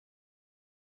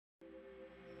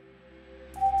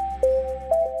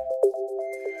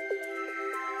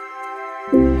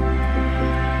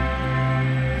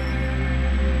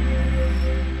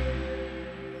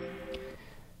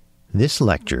This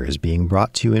lecture is being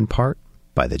brought to you in part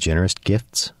by the generous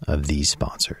gifts of these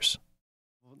sponsors.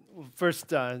 Well, first,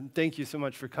 thank you so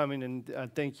much for coming, and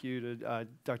thank you to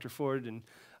Dr. Ford and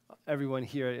everyone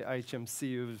here at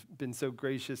IHMC who've been so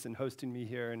gracious in hosting me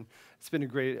here. And it's been a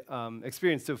great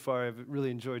experience so far. I've really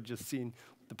enjoyed just seeing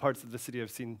the parts of the city I've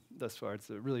seen thus far. It's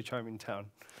a really charming town.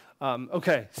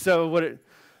 Okay, so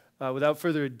without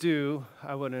further ado,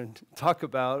 I want to talk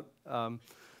about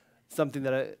something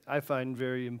that I find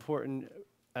very important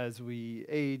as we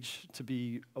age to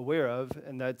be aware of,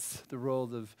 and that's the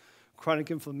role of chronic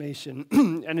inflammation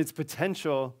and its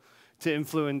potential to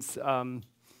influence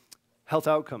health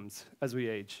outcomes as we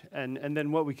age, and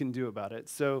then what we can do about it.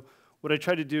 So what I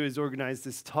try to do is organize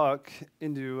this talk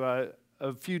into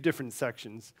a few different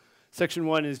sections. Section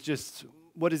one is just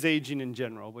what is aging in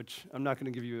general, which I'm not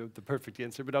going to give you the perfect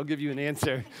answer, but I'll give you an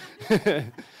answer.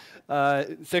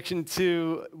 Section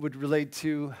two would relate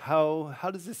to how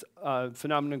does this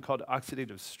phenomenon called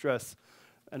oxidative stress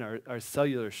and our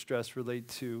cellular stress relate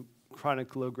to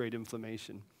chronic low-grade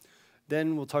inflammation.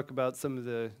 Then we'll talk about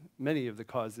many of the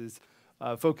causes,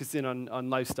 focus in on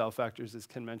lifestyle factors, as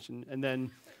Ken mentioned, and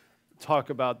then talk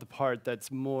about the part that's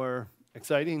more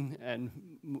exciting and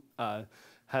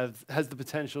has the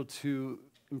potential to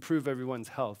improve everyone's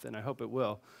health, and I hope it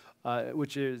will.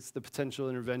 Which is the potential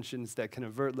interventions that can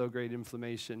avert low-grade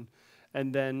inflammation.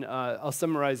 And then I'll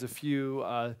summarize a few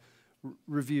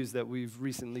reviews that we've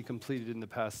recently completed in the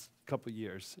past couple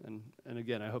years. And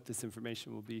again, I hope this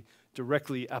information will be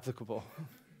directly applicable.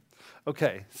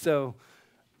 Okay, so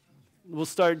we'll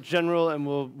start general and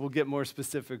we'll get more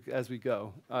specific as we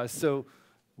go. So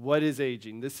what is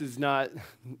aging? This is not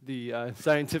the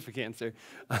scientific answer,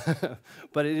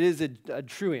 but it is a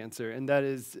true answer, and that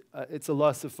is it's a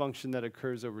loss of function that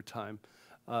occurs over time,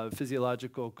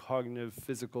 physiological, cognitive,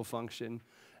 physical function.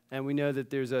 And we know that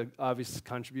there's an obvious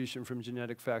contribution from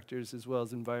genetic factors as well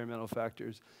as environmental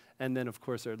factors, and then, of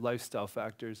course, our lifestyle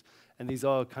factors. And these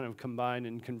all kind of combine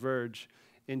and converge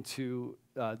into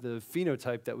the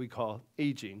phenotype that we call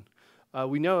aging.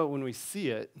 We know it when we see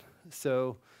it,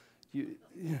 so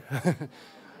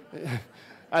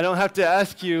I don't have to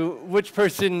ask you which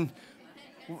person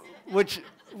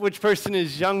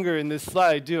is younger in this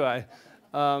slide, do I?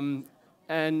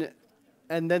 And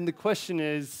then the question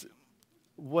is,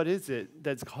 what is it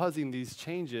that's causing these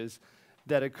changes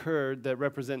that occur that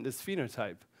represent this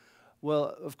phenotype?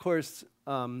 Well, of course,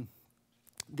 the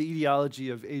etiology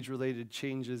of age-related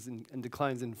changes and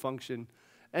declines in function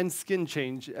and skin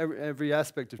change, every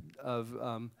aspect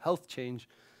of health change,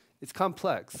 it's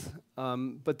complex,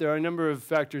 but there are a number of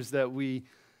factors that we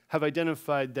have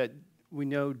identified that we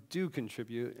know do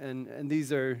contribute, and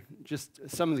these are just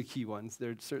some of the key ones.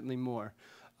 There are certainly more,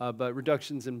 but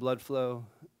reductions in blood flow,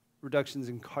 reductions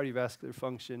in cardiovascular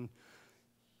function,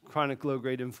 chronic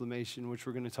low-grade inflammation, which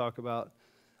we're going to talk about,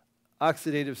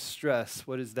 oxidative stress,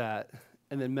 what is that,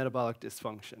 and then metabolic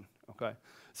dysfunction, okay?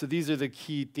 So these are the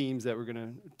key themes that we're going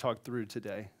to talk through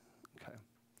today, okay?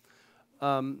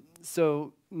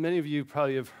 So many of you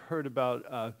probably have heard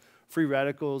about free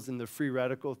radicals and the free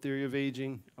radical theory of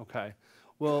aging. Okay.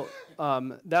 Well,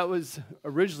 that was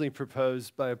originally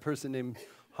proposed by a person named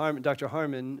Dr.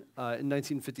 Harman in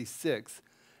 1956,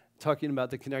 talking about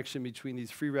the connection between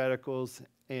these free radicals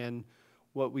and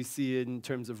what we see in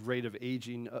terms of rate of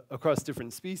aging across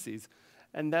different species.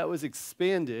 And that was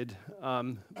expanded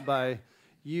by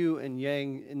Yu and Yang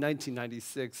in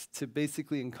 1996 to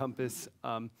basically encompass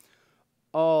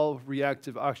all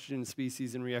reactive oxygen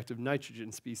species and reactive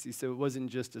nitrogen species. So it wasn't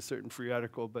just a certain free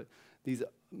radical, but these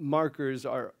markers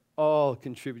are all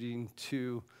contributing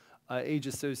to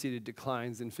age-associated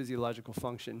declines in physiological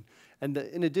function. And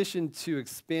in addition to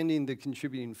expanding the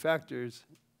contributing factors,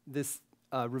 this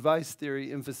revised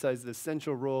theory emphasized the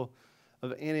central role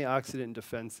of antioxidant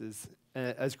defenses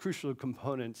as crucial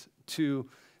components to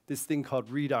this thing called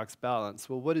redox balance.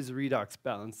 Well, what is redox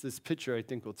balance? This picture, I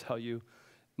think, will tell you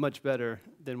much better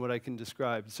than what I can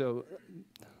describe. So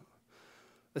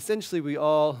essentially, we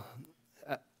all,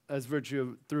 as virtue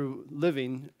of through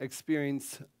living,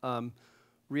 experience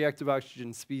reactive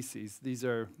oxygen species. These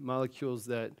are molecules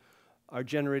that are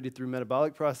generated through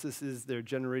metabolic processes. They're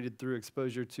generated through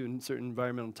exposure to certain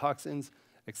environmental toxins,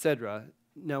 etc.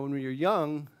 Now, when you're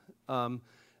young,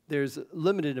 there's a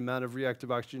limited amount of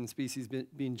reactive oxygen species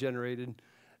being generated,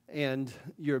 and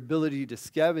your ability to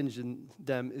scavenge in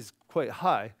them is quite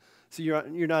high. So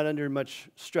you're not under much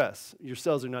stress. Your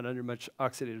cells are not under much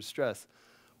oxidative stress.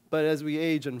 But as we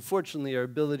age, unfortunately, our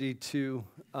ability to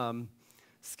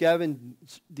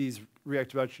scavenge these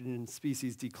reactive oxygen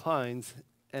species declines,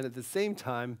 and at the same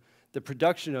time, the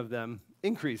production of them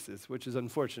increases, which is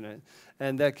unfortunate,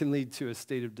 and that can lead to a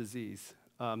state of disease.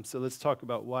 So let's talk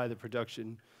about why the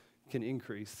production can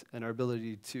increase and our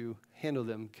ability to handle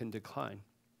them can decline.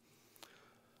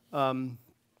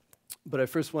 But I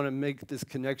first want to make this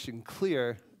connection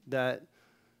clear that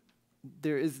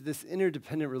there is this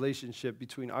interdependent relationship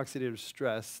between oxidative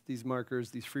stress, these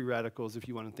markers, these free radicals, if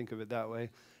you want to think of it that way,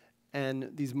 and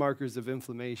these markers of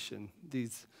inflammation,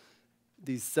 these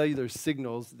cellular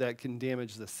signals that can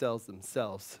damage the cells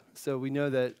themselves. So we know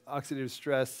that oxidative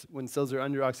stress, when cells are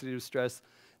under oxidative stress,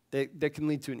 that can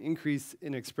lead to an increase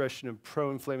in expression of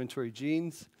pro-inflammatory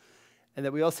genes, and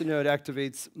that we also know it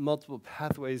activates multiple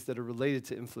pathways that are related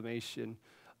to inflammation,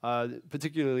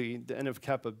 particularly the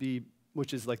NF-kappa B,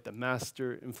 which is like the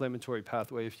master inflammatory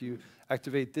pathway. If you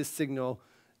activate this signal,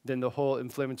 then the whole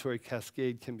inflammatory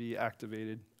cascade can be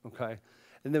activated, okay?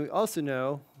 And then we also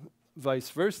know, vice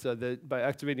versa, that by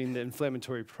activating the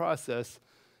inflammatory process,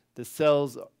 the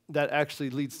cells, that actually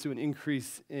leads to an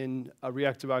increase in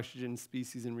reactive oxygen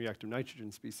species and reactive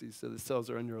nitrogen species. So the cells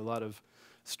are under a lot of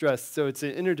stress. So it's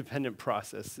an interdependent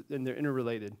process, and they're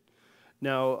interrelated.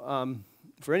 Now,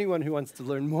 for anyone who wants to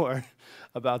learn more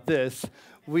about this,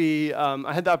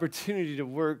 I had the opportunity to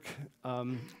work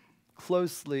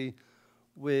closely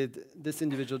with this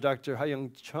individual, Dr.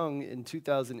 Ha-Young Chung, in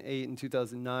 2008 and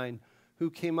 2009, who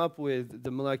came up with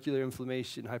the molecular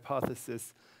inflammation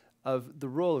hypothesis of the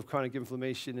role of chronic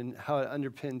inflammation and how it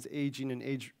underpins aging and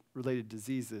age-related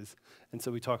diseases. And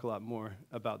so we talk a lot more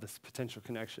about this potential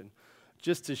connection.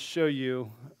 Just to show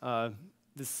you,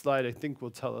 this slide I think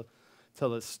will tell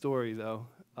a story, though.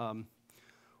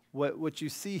 What you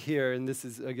see here, and this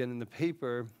is again in the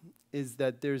paper, is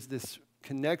that there's this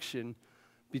connection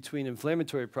between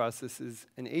inflammatory processes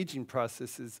and aging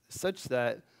processes such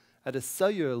that at a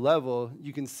cellular level,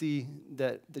 you can see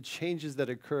that the changes that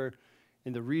occur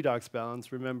in the redox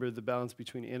balance, remember the balance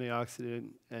between antioxidant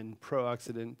and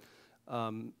pro-oxidant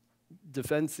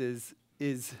defenses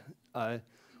is,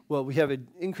 well, we have an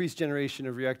increased generation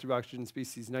of reactive oxygen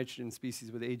species, nitrogen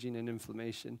species with aging and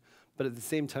inflammation, but at the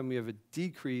same time we have a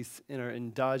decrease in our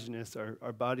endogenous,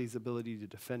 our body's ability to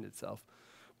defend itself.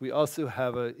 We also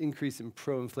have an increase in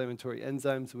pro-inflammatory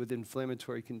enzymes with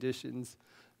inflammatory conditions.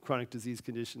 Chronic disease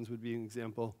conditions would be an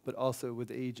example, but also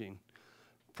with aging.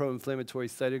 Pro-inflammatory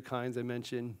cytokines, I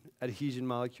mentioned, adhesion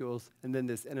molecules, and then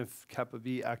this NF-kappa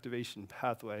B activation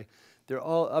pathway. They're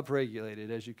all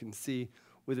upregulated, as you can see,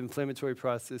 with inflammatory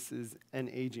processes and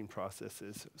aging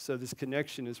processes. So this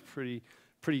connection is pretty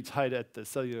tight at the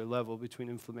cellular level between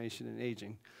inflammation and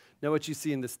aging. Now what you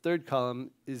see in this third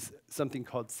column is something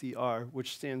called CR,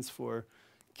 which stands for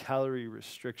calorie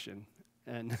restriction,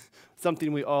 and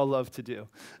something we all love to do.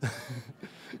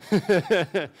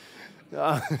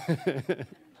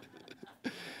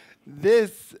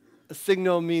 This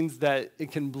signal means that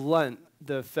it can blunt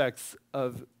the effects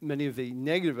of many of the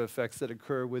negative effects that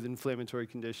occur with inflammatory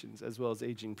conditions as well as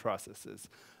aging processes.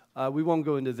 We won't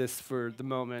go into this for the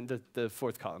moment, the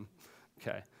fourth column.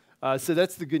 Okay. So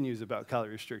that's the good news about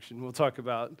calorie restriction. We'll talk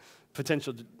about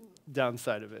potential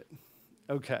downside of it.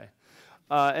 Okay.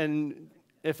 And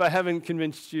if I haven't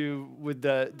convinced you with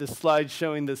the slide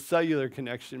showing the cellular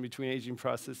connection between aging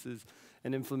processes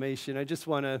and inflammation, I just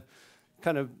want to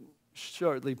kind of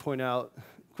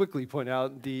quickly point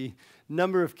out the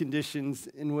number of conditions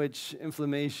in which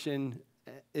inflammation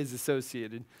is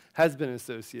associated, has been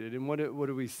associated. And what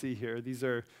do we see here? These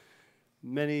are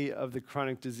many of the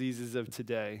chronic diseases of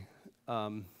today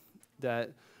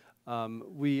that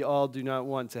we all do not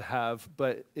want to have,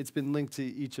 but it's been linked to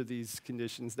each of these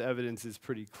conditions. The evidence is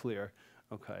pretty clear.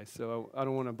 Okay, so I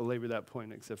don't want to belabor that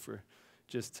point except for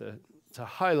just to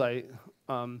highlight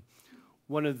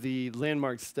one of the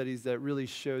landmark studies that really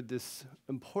showed this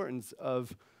importance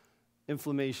of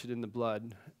inflammation in the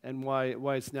blood and why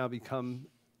it's now become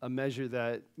a measure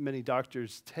that many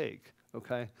doctors take,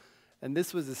 okay? And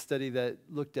this was a study that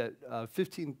looked at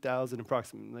 15,000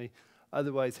 approximately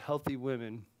otherwise healthy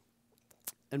women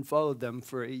and followed them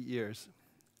for 8 years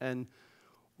and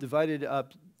divided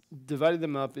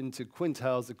them up into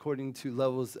quintiles according to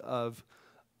levels of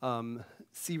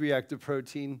C-reactive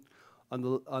protein on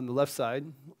the left side,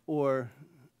 or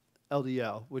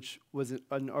LDL, which was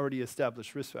an already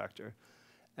established risk factor.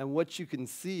 And what you can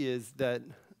see is that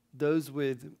those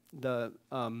with the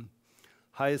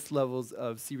highest levels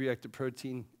of C-reactive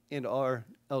protein and our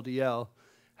LDL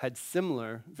had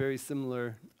very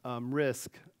similar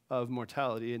risk of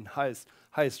mortality and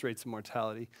highest rates of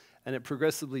mortality. And it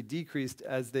progressively decreased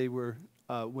as they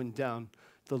went down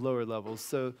the lower levels.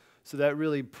 So that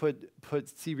really put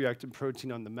C-reactive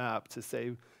protein on the map to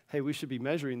say, hey, we should be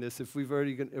measuring this if we're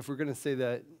going to say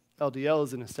that LDL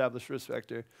is an established risk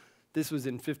factor. This was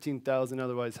in 15,000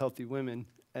 otherwise healthy women,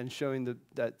 and showing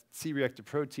that C-reactive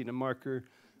protein, a marker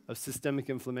of systemic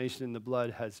inflammation in the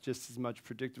blood, has just as much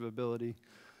predictive ability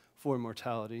for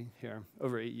mortality here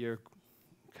over 8 years.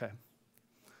 Okay.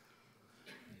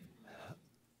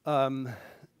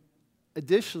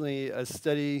 Additionally, a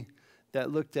study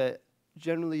that looked at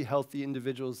generally healthy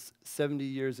individuals 70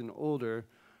 years and older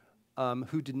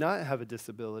who did not have a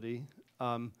disability,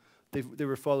 they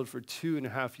were followed for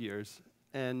 2.5 years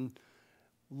and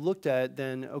looked at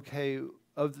then, okay,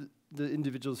 of the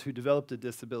individuals who developed a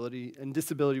disability, and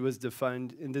disability was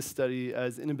defined in this study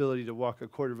as inability to walk a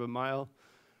quarter of a mile,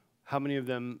 how many of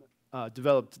them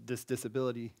developed this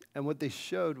disability. And what they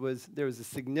showed was there was a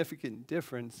significant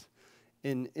difference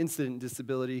in incident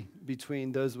disability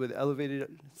between those with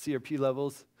elevated CRP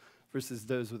levels versus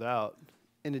those without.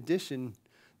 In addition,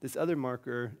 this other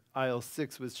marker,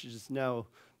 IL-6, which is now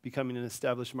becoming an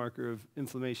established marker of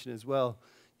inflammation as well,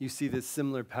 you see this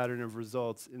similar pattern of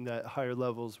results in that higher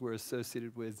levels were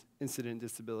associated with incident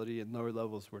disability and lower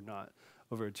levels were not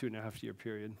over a 2.5-year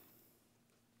period.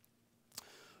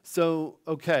 So,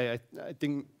 okay, I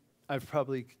think I've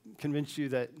probably convinced you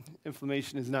that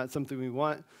inflammation is not something we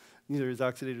want, neither is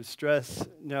oxidative stress.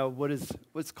 Now,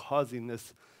 what's causing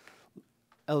this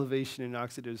elevation in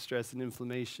oxidative stress and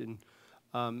inflammation,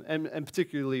 and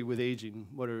particularly with aging?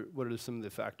 What are some of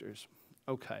the factors?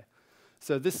 Okay,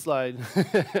 so this slide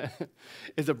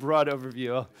is a broad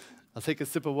overview. I'll take a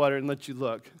sip of water and let you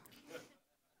look.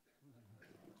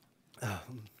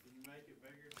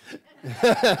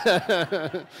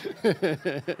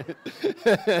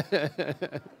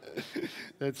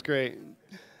 That's great.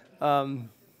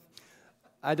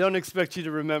 I don't expect you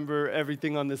to remember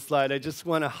everything on this slide. I just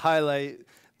want to highlight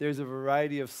there's a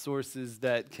variety of sources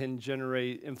that can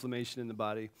generate inflammation in the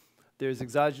body. There's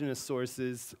exogenous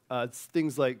sources. It's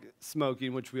things like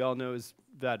smoking, which we all know is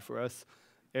bad for us,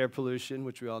 air pollution,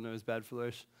 which we all know is bad for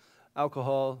us,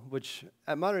 alcohol, which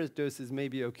at moderate doses may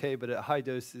be okay, but at high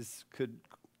doses could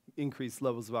increase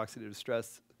levels of oxidative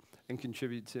stress and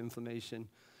contribute to inflammation.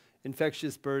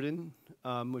 Infectious burden,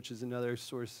 which is another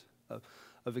source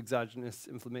of exogenous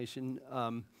inflammation,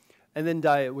 and then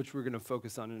diet, which we're going to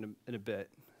focus on in a bit.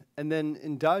 And then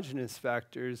endogenous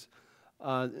factors,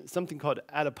 something called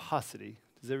adiposity.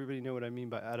 Does everybody know what I mean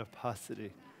by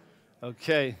adiposity?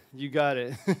 Okay, you got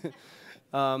it.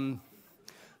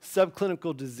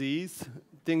 Subclinical disease,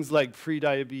 things like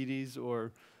prediabetes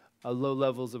or low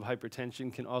levels of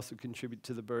hypertension can also contribute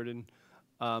to the burden.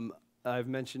 I've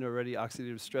mentioned already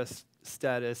oxidative stress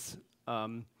status,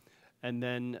 and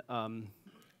then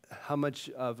how much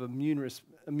of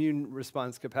immune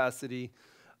response capacity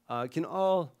can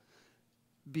all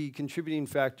be contributing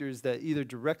factors that either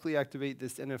directly activate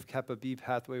this NF-kappa B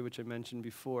pathway, which I mentioned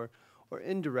before, or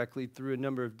indirectly through a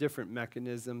number of different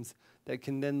mechanisms that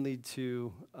can then lead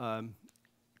to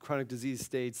chronic disease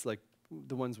states like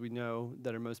the ones we know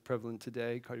that are most prevalent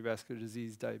today, cardiovascular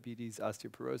disease, diabetes,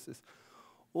 osteoporosis,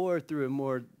 or through a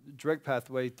more direct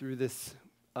pathway through this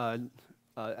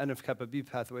NF-kappa B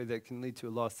pathway that can lead to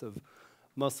a loss of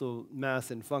muscle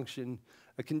mass and function,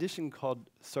 a condition called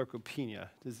sarcopenia.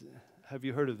 Have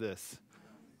you heard of this?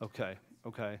 Okay.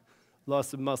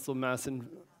 Loss of muscle mass and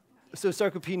so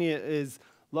sarcopenia is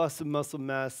loss of muscle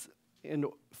mass and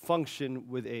function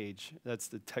with age. That's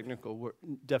the technical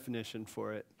definition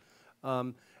for it.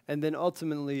 And then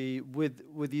ultimately,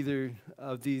 with either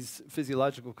of these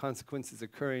physiological consequences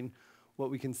occurring,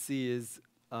 what we can see is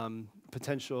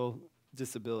potential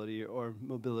disability or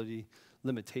mobility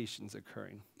limitations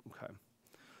occurring. Okay.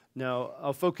 Now,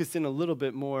 I'll focus in a little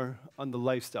bit more on the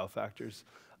lifestyle factors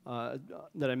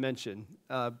that I mentioned,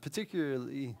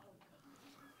 particularly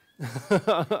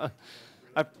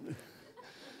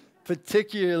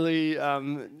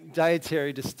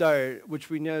dietary to start, which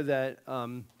we know that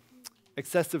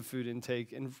excessive food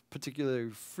intake and particularly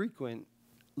frequent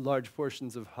large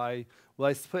portions of high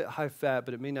fat,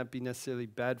 but it may not be necessarily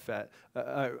bad fat,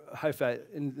 high fat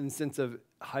in the sense of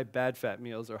high bad fat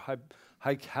meals or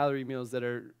high calorie meals that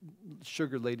are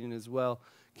sugar laden as well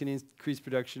can increase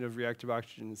production of reactive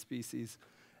oxygen species.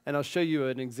 And I'll show you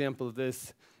an example of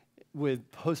this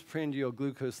with postprandial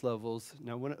glucose levels.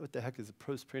 Now, what the heck is a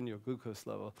postprandial glucose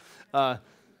level?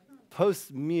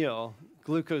 Post-meal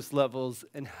glucose levels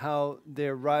and how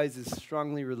their rise is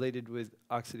strongly related with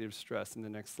oxidative stress in the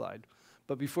next slide.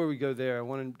 But before we go there, I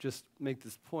want to just make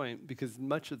this point because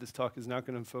much of this talk is not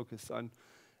going to focus on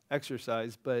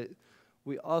exercise, but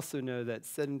we also know that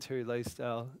sedentary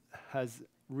lifestyle has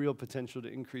real potential to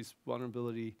increase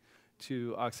vulnerability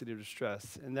to oxidative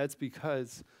stress. And that's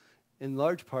because, in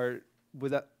large part,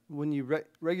 when you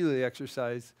regularly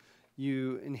exercise,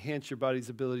 you enhance your body's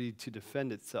ability to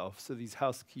defend itself. So these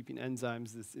housekeeping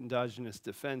enzymes, this endogenous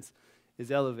defense,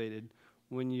 is elevated.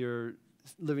 When you're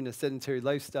living a sedentary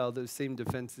lifestyle, those same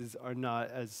defenses are not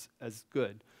as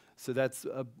good. So that's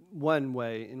one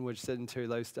way in which sedentary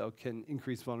lifestyle can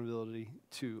increase vulnerability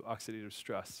to oxidative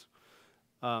stress.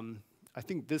 I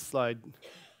think this slide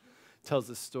tells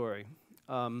the story.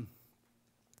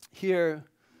 Here,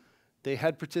 they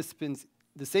had participants,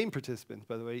 the same participants,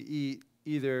 by the way, eat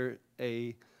either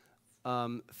a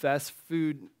fast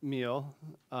food meal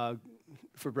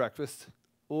for breakfast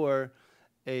or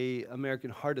a American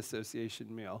Heart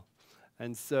Association meal.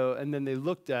 And then they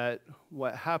looked at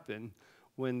what happened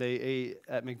when they ate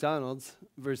at McDonald's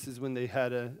versus when they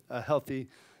had a healthy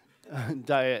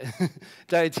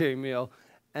dietary meal.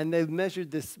 And they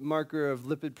measured this marker of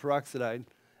lipid peroxide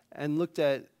and looked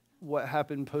at what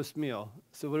happened post-meal.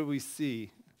 So what do we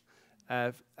see?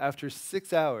 After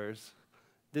 6 hours,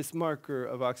 this marker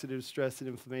of oxidative stress and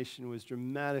inflammation was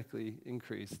dramatically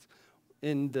increased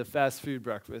in the fast food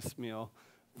breakfast meal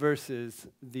versus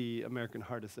the American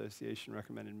Heart Association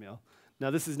recommended meal. Now,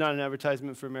 this is not an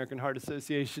advertisement for American Heart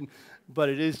Association, but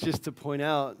it is just to point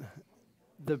out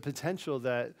the potential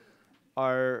that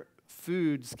our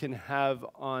foods can have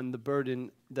on the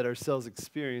burden that our cells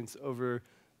experience over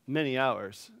many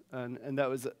hours. And that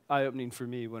was eye-opening for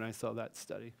me when I saw that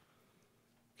study.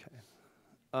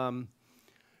 Okay.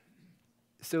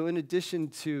 So in addition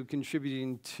to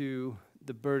contributing to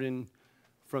the burden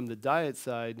from the diet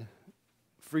side,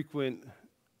 frequent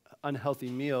unhealthy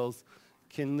meals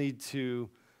can lead to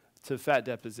fat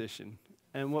deposition.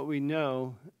 And what we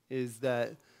know is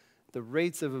that the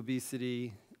rates of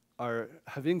obesity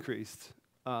have increased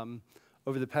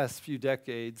over the past few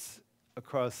decades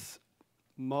across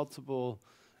multiple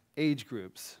age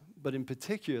groups. But in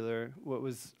particular, what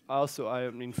was also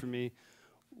eye-opening for me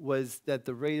was that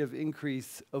the rate of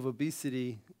increase of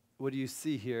obesity, what do you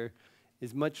see here,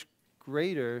 is much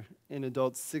greater in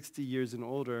adults 60 years and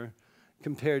older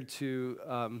compared to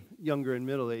younger and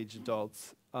middle-aged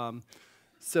adults.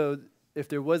 So if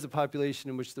there was a population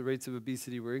in which the rates of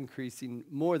obesity were increasing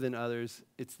more than others,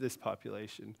 it's this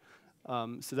population.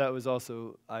 So that was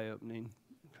also eye-opening.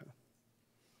 Okay.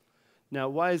 Now,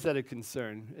 why is that a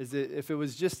concern? If it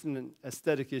was just an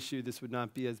aesthetic issue, this would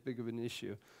not be as big of an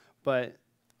issue. But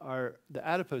the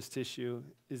adipose tissue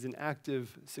is an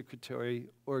active secretory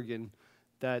organ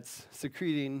that's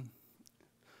secreting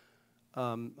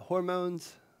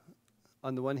hormones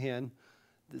on the one hand,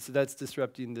 so that's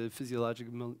disrupting the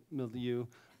physiological milieu,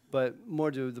 but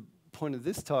more to the point of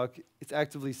this talk, it's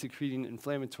actively secreting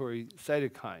inflammatory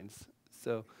cytokines.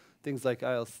 So things like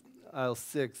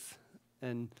IL-6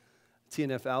 and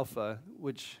TNF-alpha,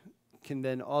 which can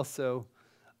then also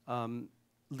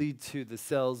lead to the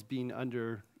cells being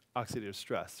under oxidative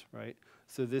stress, right?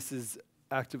 So this is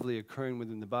actively occurring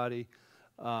within the body,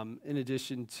 in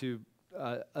addition to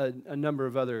a number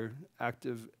of other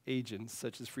active agents,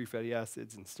 such as free fatty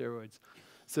acids and steroids.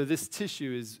 So this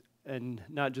tissue is, and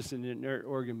not just an inert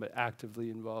organ, but actively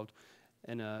involved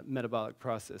in metabolic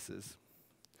processes.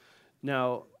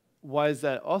 Now, why is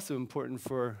that also important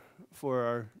for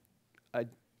our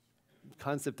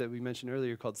concept that we mentioned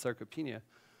earlier called sarcopenia?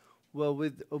 Well,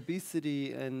 with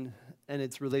obesity and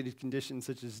its related conditions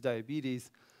such as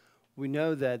diabetes, we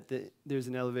know that there's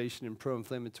an elevation in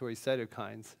pro-inflammatory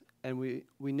cytokines, and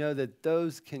we know that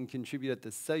those can contribute at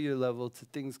the cellular level to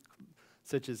things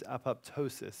such as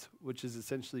apoptosis, which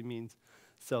essentially means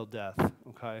cell death,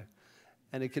 okay?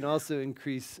 And it can also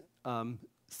increase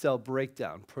cell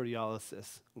breakdown,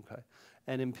 proteolysis, okay?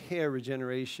 And impair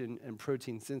regeneration and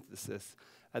protein synthesis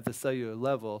at the cellular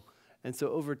level. And so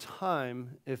over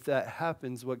time, if that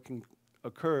happens, what can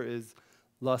occur is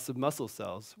loss of muscle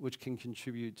cells, which can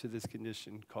contribute to this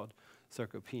condition called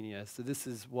sarcopenia. So this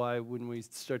is why when we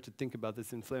start to think about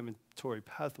this inflammatory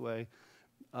pathway,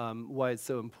 why it's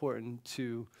so important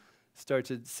to start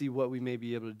to see what we may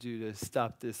be able to do to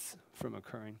stop this from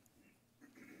occurring.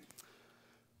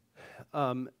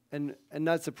 And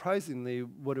not surprisingly,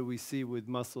 what do we see with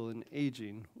muscle and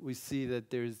aging? We see that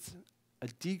there's a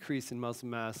decrease in muscle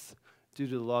mass due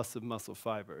to the loss of muscle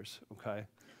fibers, okay?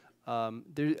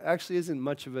 There actually isn't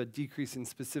much of a decrease in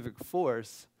specific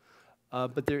force,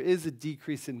 but there is a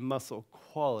decrease in muscle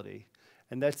quality,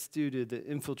 and that's due to the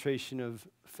infiltration of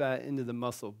fat into the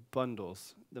muscle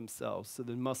bundles themselves. So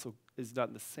the muscle is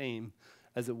not the same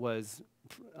as it was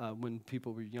when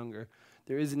people were younger.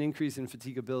 There is an increase in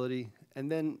fatigability,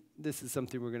 and then this is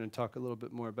something we're going to talk a little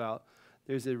bit more about.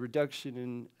 There's a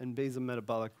reduction in basal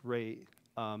metabolic rate,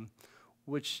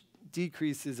 which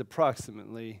decreases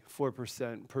approximately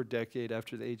 4% per decade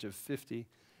after the age of 50.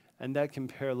 and that can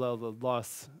parallel the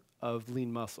loss of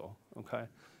lean muscle, okay?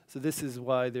 So this is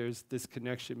why there's this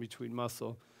connection between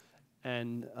muscle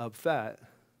and fat.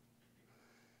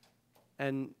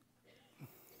 And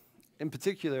in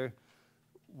particular,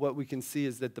 what we can see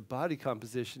is that the body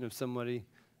composition of somebody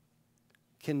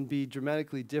can be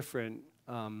dramatically different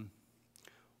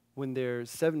when they're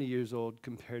 70 years old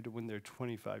compared to when they're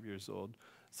 25 years old.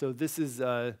 So this is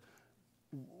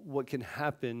what can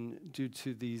happen due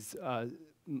to these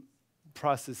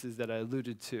processes that I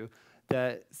alluded to,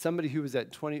 that somebody who was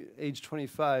at age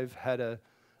 25 had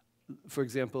for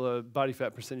example, a body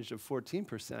fat percentage of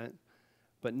 14%,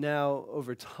 but now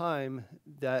over time,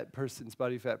 that person's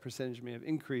body fat percentage may have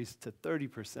increased to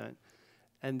 30%,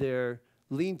 and their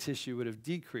lean tissue would have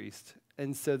decreased.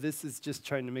 And so this is just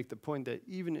trying to make the point that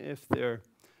even if they're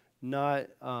not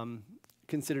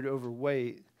considered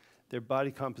overweight, their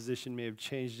body composition may have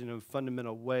changed in a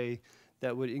fundamental way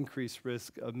that would increase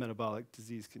risk of metabolic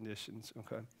disease conditions,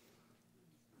 okay?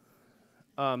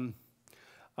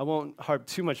 I won't harp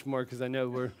too much more because I know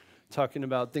we're talking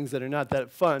about things that are not that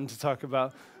fun to talk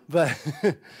about, but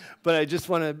but I just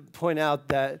want to point out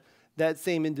that that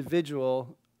same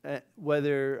individual,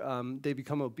 whether they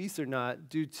become obese or not,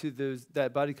 due to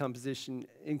that body composition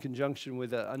in conjunction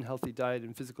with an unhealthy diet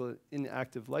and physical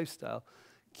inactive lifestyle,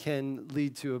 can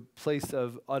lead to a place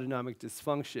of autonomic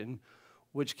dysfunction,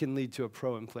 which can lead to a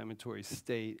pro-inflammatory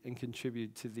state and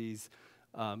contribute to these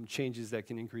changes that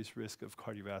can increase risk of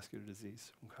cardiovascular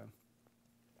disease. Okay.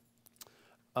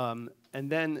 And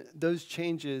then those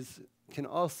changes can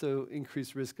also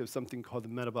increase risk of something called the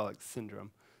metabolic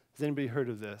syndrome. Has anybody heard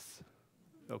of this?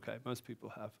 Okay, most people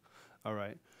have. All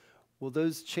right. Well,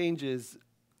 those changes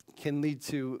can lead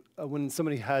to, when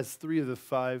somebody has 3 of the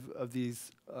 5 of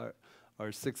these,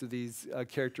 or 6 of these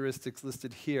characteristics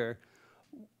listed here,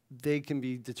 they can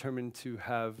be determined to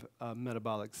have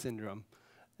metabolic syndrome.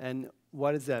 And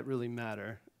why does that really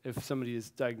matter if somebody is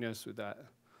diagnosed with that?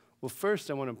 Well, first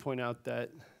I want to point out that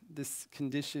this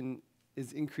condition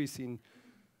is increasing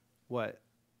what?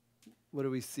 What do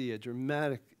we see? A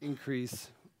dramatic increase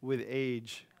with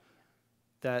age.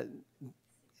 And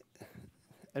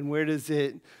where does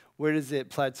it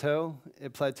plateau?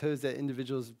 It plateaus at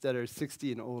individuals that are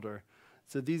 60 and older.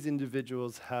 So these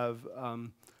individuals have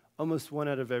almost 1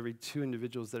 out of every 2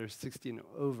 individuals that are 60 and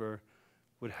over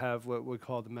would have what we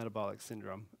call the metabolic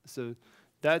syndrome. So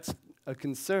that's a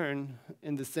concern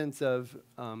in the sense of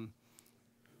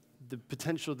the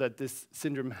potential that this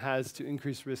syndrome has to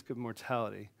increase risk of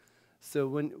mortality. So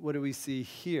what do we see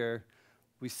here?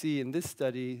 We see in this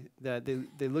study that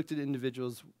they looked at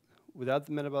individuals without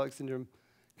the metabolic syndrome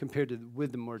compared to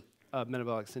with the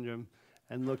metabolic syndrome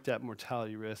and looked at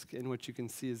mortality risk. And what you can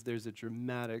see is there's a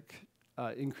dramatic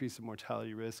increase in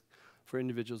mortality risk for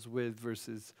individuals with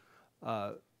versus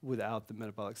without the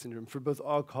metabolic syndrome for both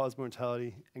all-cause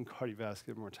mortality and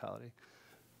cardiovascular mortality.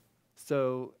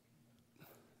 So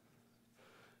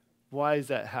why is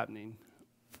that happening?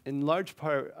 In large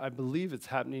part, I believe it's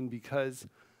happening because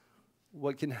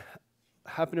what can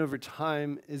happen over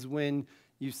time is when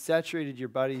you've saturated your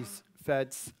body's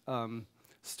fats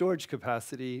storage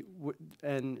capacity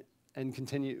and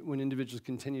when individuals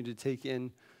continue to take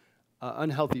in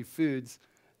unhealthy foods,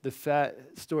 the fat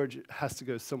storage has to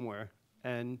go somewhere.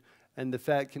 And the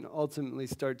fat can ultimately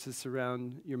start to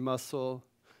surround your muscle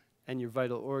and your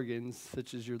vital organs,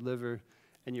 such as your liver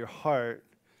and your heart,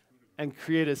 and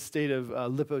create a state of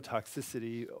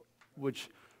lipotoxicity, which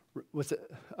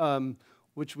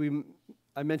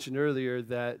I mentioned earlier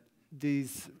that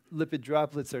these lipid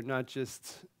droplets are not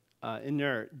just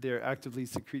inert, they're actively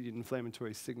secreting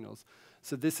inflammatory signals.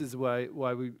 So this is why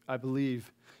I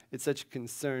believe it's such a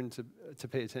concern to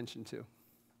pay attention to.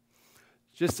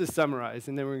 Just to summarize,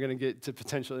 and then we're going to get to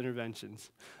potential interventions.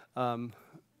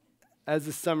 As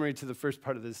a summary to the first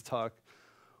part of this talk,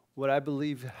 what I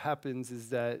believe happens is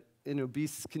that in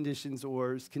obese conditions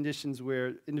or conditions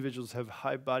where individuals have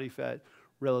high body fat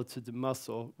relative to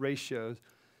muscle ratios,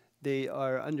 they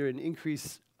are under an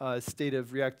increased state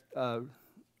of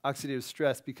oxidative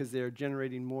stress because they are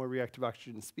generating more reactive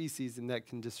oxygen species, and that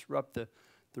can disrupt the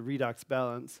redox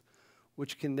balance,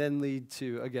 which can then lead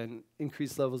to, again,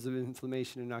 increased levels of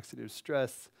inflammation and oxidative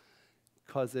stress,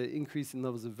 cause an increase in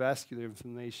levels of vascular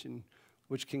inflammation,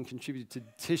 which can contribute to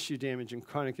tissue damage and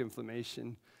chronic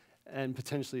inflammation, and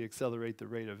potentially accelerate the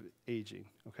rate of aging.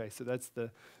 Okay, so that's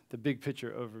the big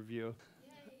picture overview. Yay.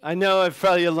 I know I've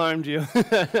probably alarmed you.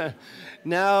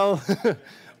 Now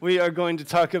we are going to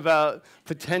talk about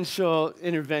potential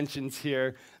interventions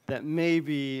here that may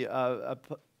be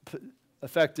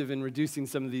effective in reducing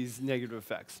some of these negative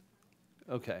effects.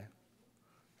 Okay.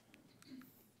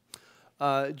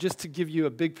 just to give you a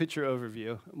big picture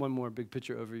overview, one more big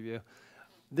picture overview,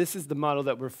 this is the model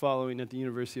that we're following at the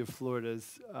University of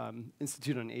Florida's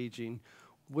Institute on Aging,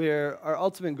 where our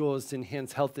ultimate goal is to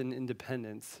enhance health and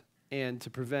independence and to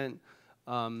prevent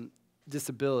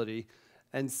disability.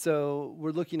 And so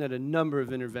we're looking at a number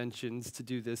of interventions to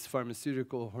do this: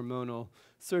 pharmaceutical, hormonal,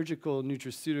 surgical,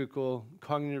 nutraceutical,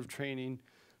 cognitive training,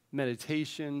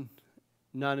 meditation,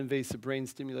 non-invasive brain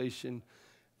stimulation,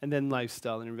 and then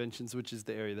lifestyle interventions, which is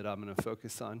the area that I'm going to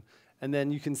focus on. And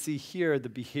then you can see here the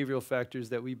behavioral factors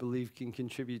that we believe can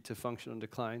contribute to functional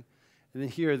decline. And then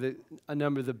here are a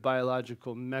number of the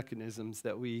biological mechanisms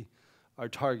that we are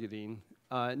targeting.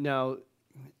 Now,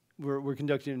 we're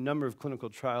conducting a number of clinical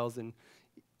trials, and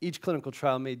each clinical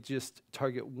trial may just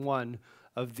target one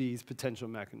of these potential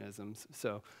mechanisms.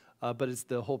 So, but it's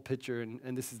the whole picture,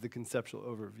 and this is the conceptual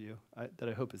overview that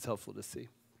I hope is helpful to see.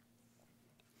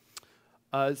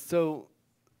 So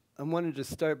I wanted to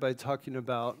start by talking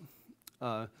about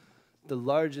the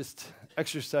largest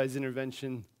exercise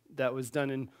intervention that was done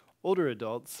in older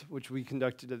adults, which we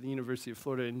conducted at the University of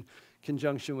Florida in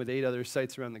conjunction with 8 other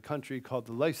sites around the country, called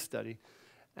the LIFE study.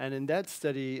 And in that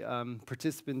study,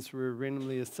 participants were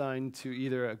randomly assigned to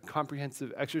either a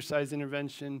comprehensive exercise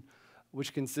intervention,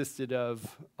 which consisted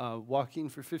of walking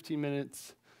for 15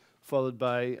 minutes, followed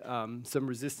by some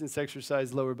resistance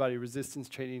exercise, lower body resistance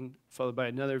training, followed by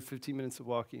another 15 minutes of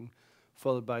walking,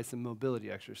 followed by some mobility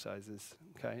exercises,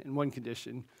 okay, in one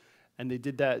condition. And they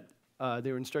did that,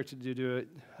 they were instructed to do it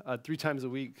 3 times a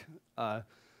week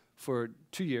for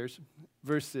 2 years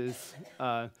versus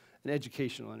an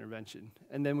educational intervention.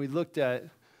 And then we looked at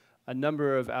a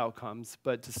number of outcomes,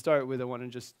 but to start with, I want to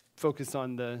just focus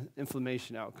on the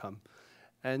inflammation outcome.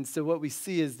 And so what we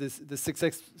see is the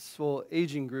successful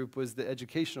aging group was the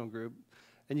educational group,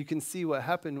 and you can see what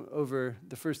happened over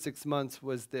the first 6 months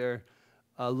was their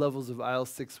levels of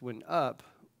IL-6 went up,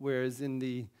 whereas in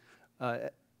the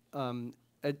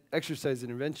exercise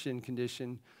intervention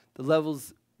condition, the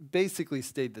levels basically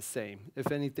stayed the same.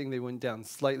 If anything, they went down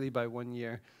slightly by 1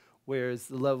 year, whereas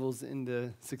the levels in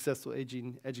the successful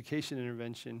aging education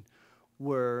intervention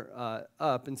were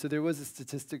up, and so there was a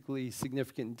statistically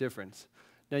significant difference.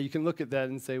 Now you can look at that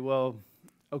and say, well,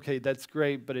 okay, that's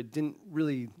great, but it didn't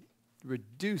really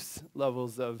reduce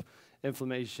levels of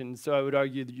inflammation, so I would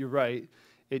argue that you're right.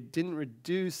 It didn't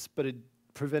reduce, but it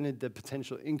prevented the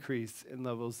potential increase in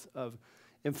levels of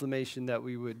inflammation that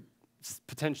we would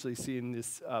potentially see in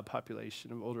this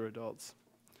population of older adults.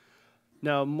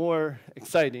 Now, more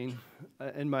exciting,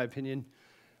 in my opinion,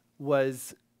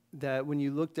 was that when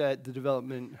you looked at the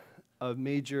development of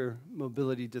major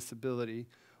mobility disability,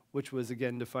 which was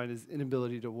again defined as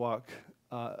inability to walk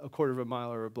a quarter of a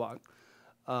mile or a block,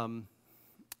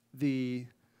 the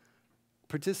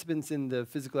participants in the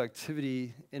physical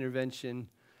activity intervention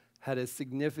had a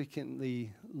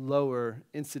significantly lower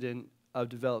incident of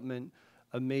development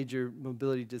of major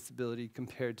mobility disability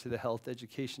compared to the health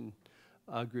education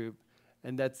group.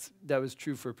 And that was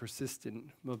true for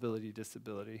persistent mobility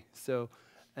disability. So,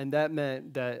 and that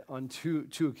meant that on two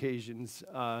occasions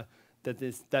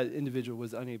that individual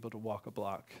was unable to walk a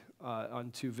block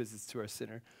on 2 visits to our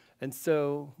center. And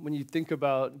so when you think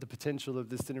about the potential of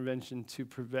this intervention to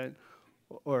prevent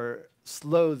or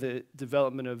slow the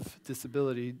development of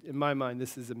disability, in my mind,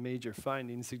 this is a major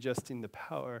finding suggesting the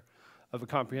power of a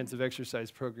comprehensive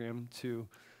exercise program to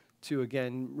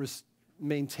again,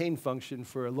 maintain function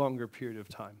for a longer period of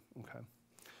time. Okay.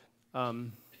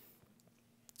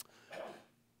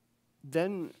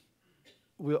 Then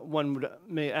one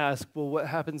may ask, well, what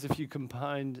happens if you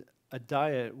combined a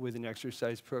diet with an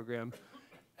exercise program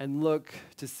and look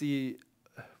to see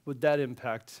would that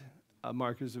impact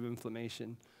markers of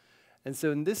inflammation? And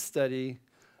so in this study,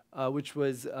 which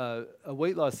was a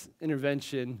weight loss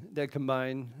intervention that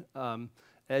combined an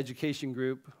education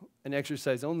group, an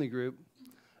exercise-only group,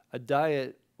 a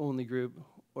diet-only group,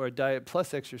 or a diet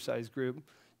plus exercise group.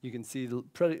 You can see the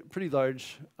pretty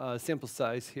large sample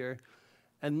size here,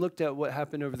 and looked at what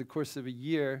happened over the course of a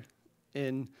year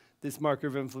in this marker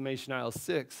of inflammation,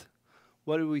 IL-6.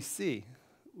 What do we see?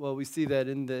 Well, we see that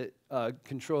in the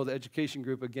control, the education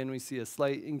group, again, we see a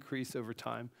slight increase over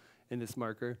time in this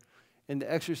marker. In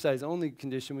the exercise-only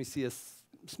condition, we see a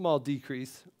small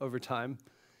decrease over time.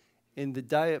 In the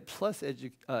diet plus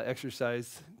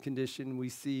exercise condition, we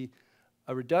see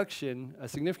a reduction, a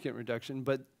significant reduction,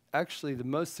 but actually the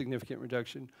most significant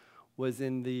reduction was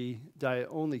in the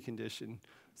diet-only condition,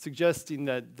 suggesting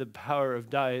that the power of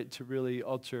diet to really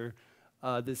alter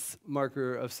this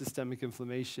marker of systemic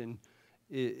inflammation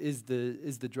is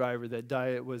the driver, that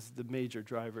diet was the major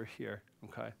driver here,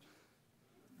 okay?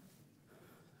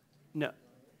 Now,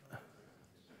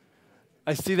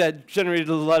 I see that generated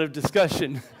a lot of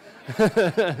discussion.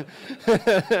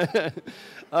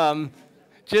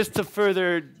 Just to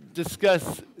further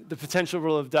discuss the potential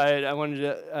role of diet, I wanted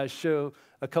to show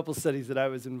a couple studies that I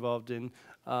was involved in.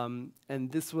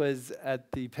 And this was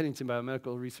at the Pennington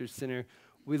Biomedical Research Center.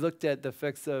 We looked at the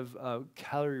effects of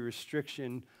calorie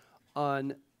restriction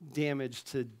on damage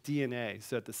to DNA,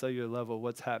 so at the cellular level,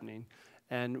 what's happening.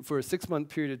 And for a 6-month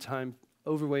period of time,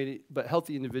 overweight but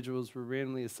healthy individuals were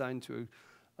randomly assigned to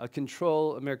a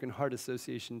control American Heart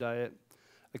Association diet,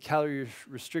 a calorie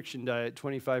restriction diet,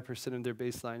 25% of their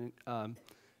baseline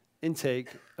intake,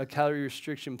 a calorie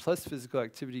restriction plus physical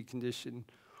activity condition,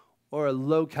 or a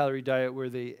low-calorie diet where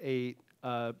they ate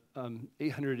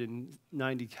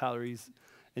 890 calories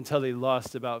until they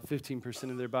lost about 15%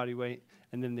 of their body weight,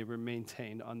 and then they were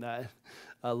maintained on that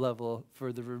level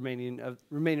for the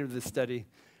remainder of the study.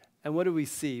 And what do we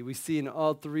see? We see in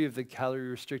all 3 of the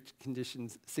calorie-restricted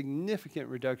conditions significant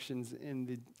reductions in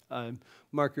the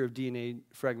marker of DNA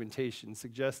fragmentation,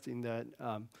 suggesting that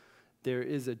there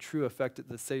is a true effect at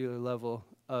the cellular level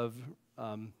of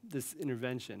this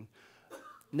intervention.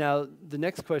 Now, the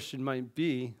next question might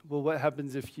be, well, what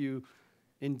happens if you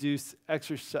induce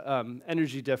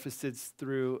energy deficits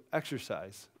through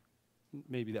exercise?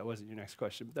 Maybe that wasn't your next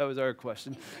question, but that was our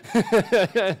question.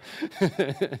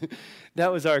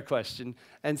 That was our question.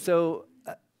 And so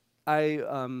I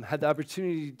had the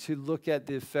opportunity to look at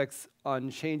the effects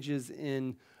on changes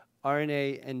in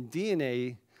RNA and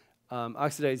DNA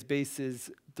oxidized bases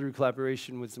through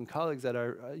collaboration with some colleagues at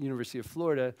our University of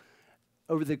Florida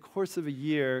over the course of a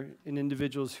year in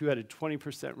individuals who had a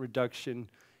 20% reduction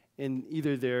in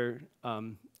either their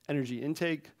energy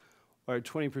intake or a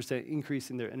 20% increase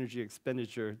in their energy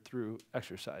expenditure through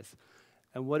exercise.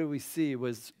 And what do we see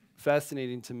was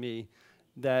fascinating to me,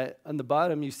 that on the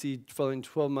bottom you see following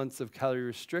 12 months of calorie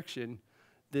restriction,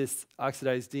 this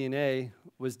oxidized DNA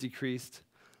was decreased.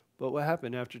 But what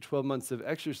happened after 12 months of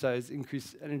exercise,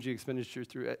 increased energy expenditure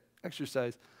through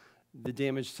exercise, the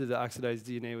damage to the oxidized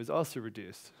DNA was also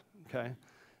reduced, okay?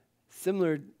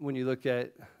 Similar when you look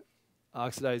at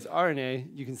oxidized RNA,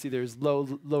 you can see there's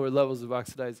lower levels of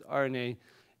oxidized RNA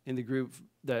in the group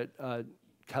that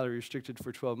calorie restricted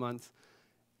for 12 months,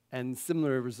 and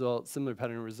similar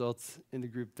pattern of results in the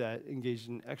group that engaged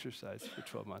in exercise for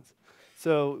 12 months.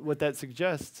 So what that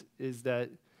suggests is that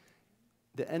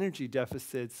the energy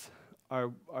deficits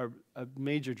are a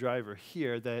major driver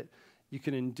here, that you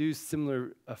can induce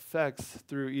similar effects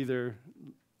through either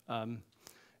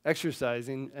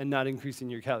exercising and not increasing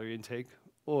your calorie intake,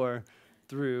 or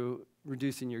through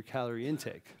reducing your calorie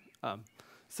intake.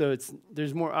 So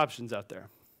there's more options out there.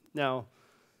 Now,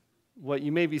 what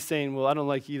you may be saying, well, I don't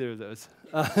like either of those.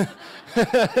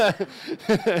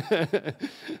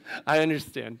 I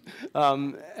understand.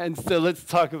 And so let's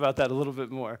talk about that a little bit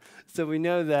more. So we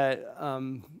know that,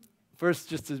 first,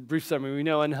 just a brief summary, we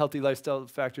know unhealthy lifestyle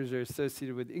factors are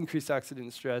associated with increased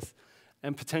oxidant stress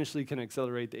and potentially can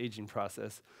accelerate the aging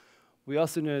process. We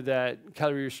also know that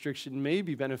calorie restriction may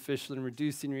be beneficial in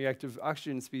reducing reactive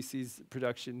oxygen species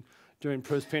production during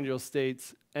postprandial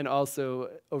states and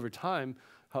also over time.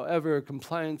 However,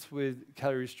 compliance with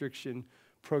calorie restriction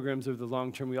programs over the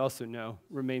long term, we also know,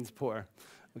 remains poor.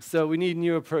 So we need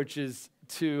new approaches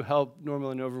to help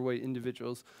normal and overweight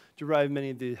individuals derive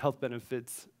many of the health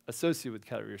benefits associated with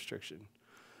calorie restriction.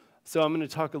 So I'm going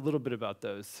to talk a little bit about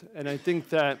those. And I think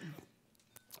that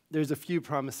there's a few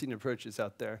promising approaches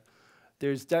out there.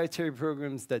 There's dietary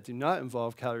programs that do not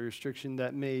involve calorie restriction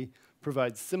that may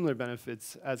provide similar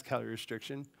benefits as calorie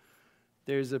restriction.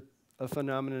 There's a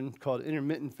phenomenon called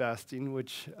intermittent fasting,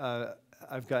 which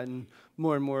I've gotten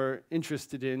more and more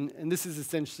interested in. And this is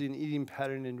essentially an eating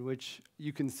pattern in which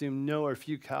you consume no or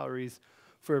few calories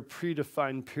for a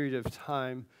predefined period of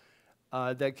time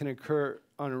that can occur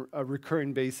on a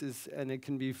recurring basis, and it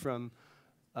can be from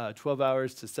 12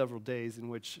 hours to several days in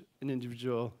which an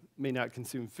individual may not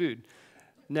consume food.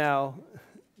 Now,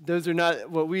 those are not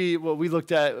what we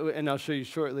looked at, and I'll show you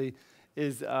shortly,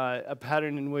 is a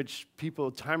pattern in which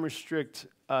people time restrict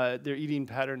their eating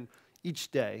pattern each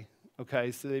day.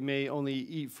 Okay, so they may only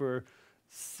eat for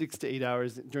 6 to 8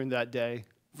 hours during that day,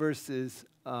 versus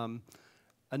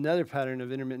another pattern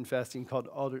of intermittent fasting called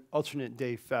alternate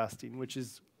day fasting, which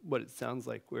is what it sounds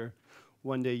like, where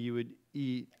one day you would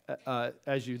eat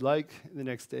as you'd like, and the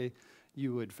next day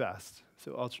you would fast.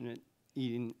 So alternate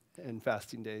eating and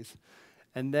fasting days.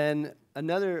 And then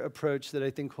another approach that I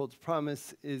think holds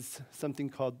promise is something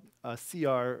called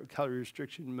CR, calorie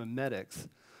restriction mimetics,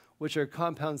 which are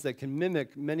compounds that can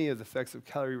mimic many of the effects of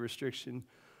calorie restriction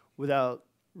without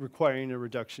requiring a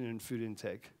reduction in food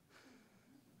intake.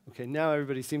 Okay, now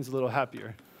everybody seems a little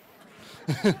happier.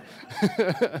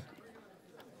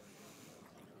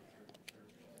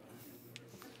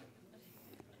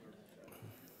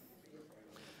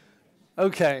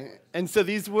 Okay, and so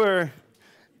these were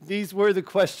the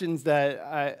questions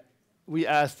that we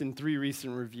asked in 3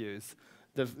 recent reviews.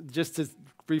 Just to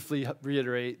briefly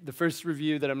reiterate, the first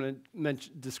review that I'm going to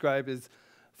describe is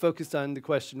focused on the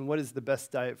question, what is the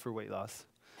best diet for weight loss?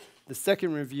 The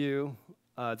second review,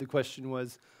 the question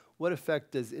was, what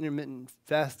effect does intermittent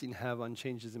fasting have on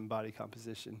changes in body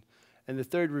composition? And the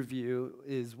third review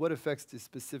is, what effects do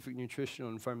specific nutritional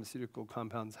and pharmaceutical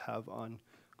compounds have on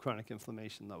chronic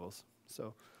inflammation levels?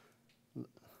 So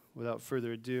without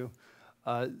further ado,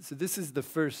 so this is the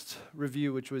first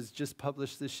review, which was just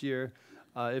published this year.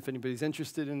 If anybody's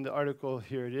interested in the article,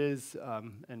 here it is,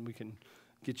 and we can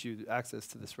get you access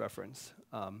to this reference.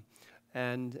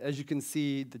 And as you can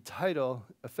see, the title,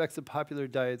 Effects of Popular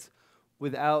Diets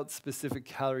Without Specific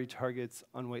Calorie Targets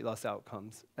on Weight Loss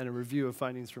Outcomes, and a review of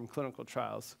findings from clinical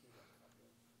trials.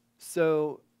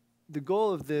 So the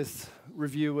goal of this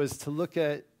review was to look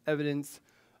at evidence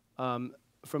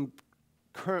from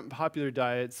current popular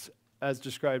diets as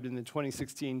described in the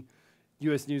 2016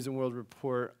 U.S. News and World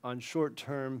Report on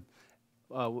short-term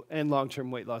and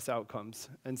long-term weight loss outcomes.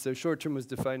 And so short-term was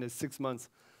defined as 6 months,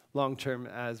 long-term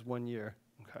as 1 year,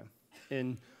 okay,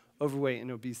 in overweight and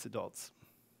obese adults.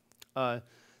 The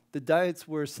diets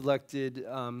were selected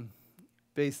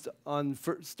based on,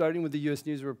 starting with the U.S.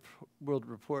 News World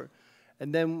Report,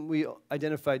 and then we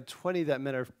identified 20 that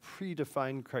met our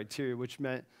predefined criteria, which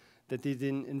meant that they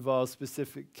didn't involve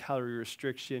specific calorie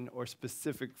restriction or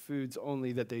specific foods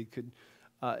only that they could,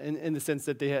 in the sense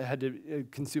that they had to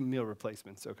consume meal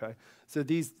replacements, okay? So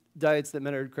these diets that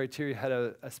met our criteria had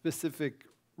a specific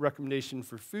recommendation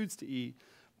for foods to eat,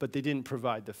 but they didn't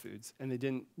provide the foods, and they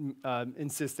didn't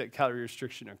insist that calorie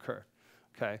restriction occur,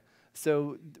 okay?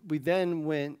 So we then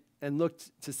went and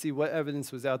looked to see what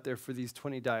evidence was out there for these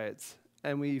 20 diets,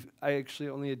 and I actually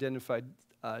only identified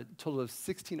a total of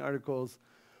 16 articles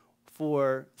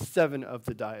for 7 of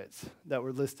the diets that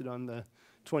were listed on the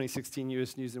 2016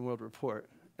 U.S. News and World Report.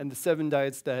 And the 7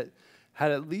 diets that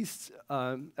had at least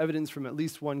evidence from at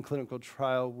least one clinical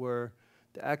trial were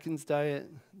the Atkins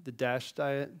diet, the DASH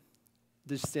diet,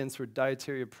 this stands for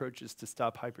Dietary Approaches to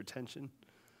Stop Hypertension,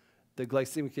 the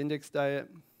Glycemic Index diet,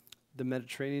 the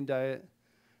Mediterranean diet,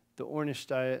 the Ornish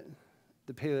diet,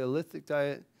 the Paleolithic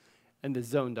diet, and the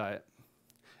Zone diet.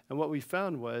 And what we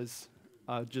found was,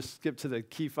 just skip to the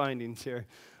key findings here,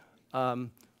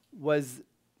 was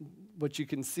what you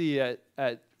can see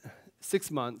at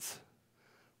 6 months.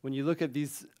 When you look at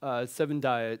these 7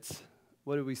 diets,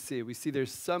 what do we see? We see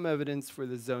there's some evidence for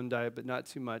the Zone diet, but not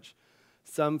too much.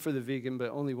 Some for the vegan, but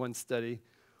only one study.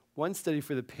 One study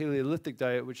for the Paleolithic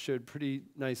diet, which showed pretty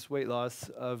nice weight loss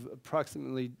of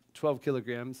approximately 12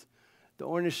 kilograms. The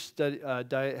Ornish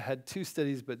diet had 2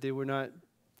 studies, but they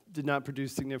did not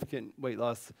produce significant weight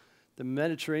loss. The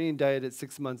Mediterranean diet at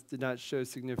 6 months did not show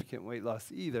significant weight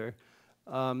loss either.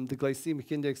 The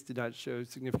glycemic index did not show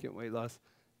significant weight loss.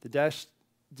 The DASH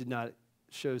did not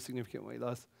show significant weight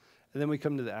loss. And then we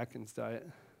come to the Atkins diet,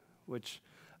 which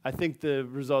I think the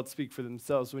results speak for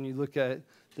themselves. When you look at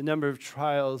the number of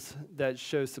trials that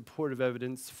show supportive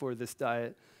evidence for this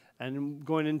diet, and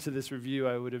going into this review,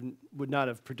 I would not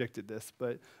have predicted this,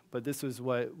 but this was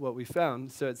what we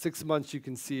found. So at 6 months, you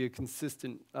can see a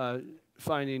consistent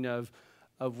finding of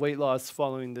weight loss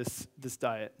following this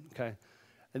diet, okay?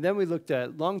 And then we looked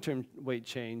at long-term weight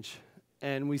change,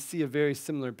 and we see a very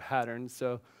similar pattern,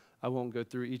 so I won't go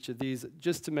through each of these.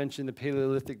 Just to mention, the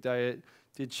Paleolithic diet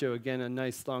did show, again, a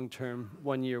nice long-term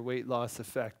 1-year weight loss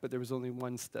effect, but there was only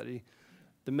one study.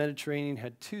 The Mediterranean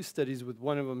had 2 studies, with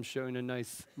one of them showing a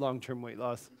nice long-term weight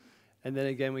loss. And then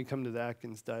again, we come to the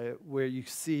Atkins diet, where you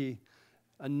see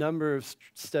a number of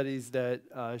studies that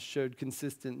showed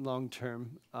consistent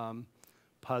long-term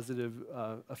positive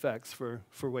effects for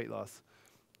weight loss.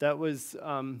 That was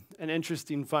an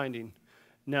interesting finding.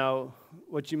 Now,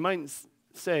 what you might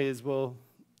say is, well,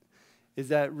 is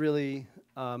that really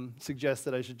suggest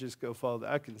that I should just go follow the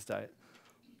Atkins diet?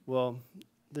 Well,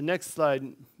 the next slide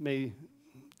may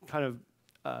kind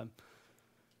of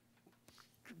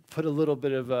put a little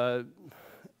bit of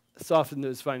soften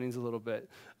those findings a little bit,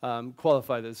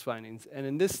 qualify those findings. And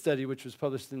in this study, which was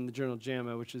published in the journal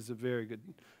JAMA, which is a very good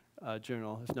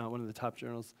journal, if not one of the top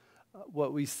journals,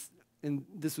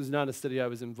 this was not a study I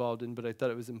was involved in, but I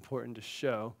thought it was important to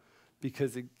show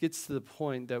because it gets to the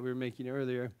point that we were making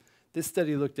earlier. This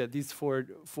study looked at these four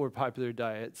popular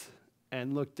diets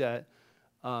and looked at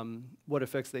what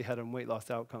effects they had on weight loss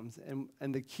outcomes.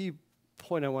 And the key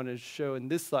point I wanted to show in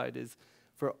this slide is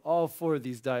for all 4 of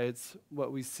these diets,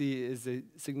 what we see is a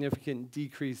significant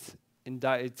decrease in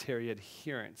dietary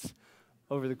adherence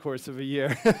over the course of a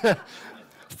year.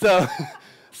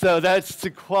 So that's to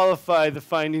qualify the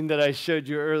finding that I showed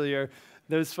you earlier.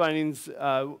 Those findings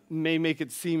may make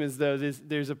it seem as though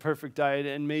there's a perfect diet,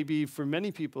 and maybe for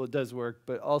many people it does work,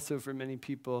 but also for many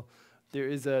people there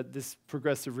is this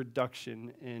progressive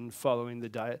reduction in following the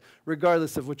diet,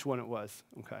 regardless of which one it was.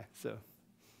 Okay, so,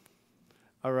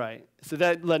 all right. So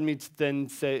that led me to then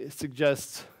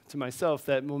suggest to myself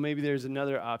that, well, maybe there's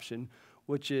another option,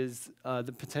 which is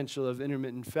the potential of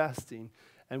intermittent fasting,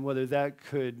 and whether that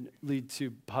could lead to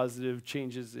positive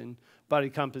changes in body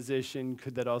composition.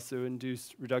 Could that also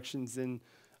induce reductions in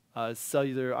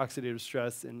cellular oxidative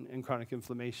stress and chronic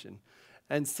inflammation?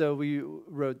 And so we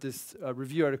wrote this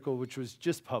review article, which was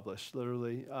just published,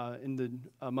 literally, in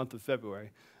the month of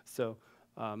February. So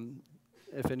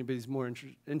if anybody's more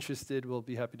interested, we'll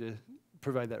be happy to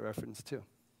provide that reference too.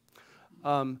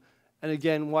 And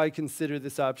again, why consider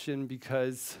this option?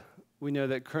 Because we know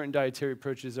that current dietary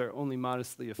approaches are only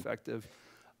modestly effective.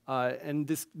 And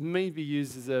this may be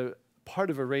used as a part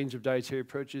of a range of dietary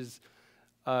approaches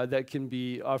that can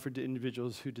be offered to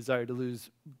individuals who desire to lose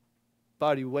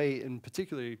body weight and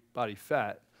particularly body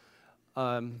fat.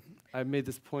 I made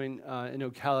this point in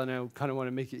Ocala, and I kind of want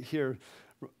to make it here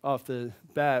off the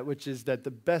bat, which is that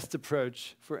the best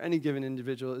approach for any given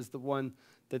individual is the one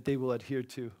that they will adhere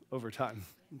to over time.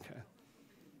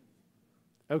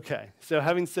 Okay, so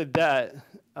having said that,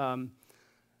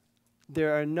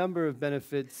 there are a number of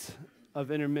benefits of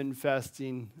intermittent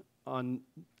fasting on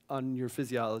your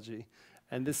physiology.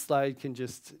 And this slide can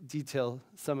just detail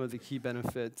some of the key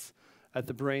benefits. At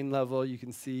the brain level, you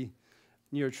can see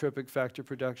neurotropic factor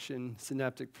production,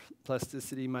 synaptic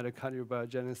plasticity, mitochondrial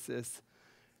biogenesis.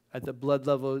 At the blood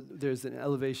level, there's an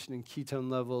elevation in ketone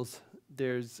levels.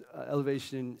 There's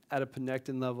elevation in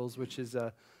adiponectin levels, which is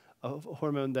a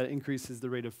hormone that increases the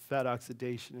rate of fat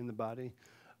oxidation in the body.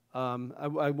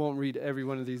 I won't read every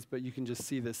one of these, but you can just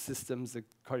see the systems, the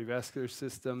cardiovascular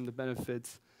system, the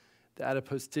benefits, the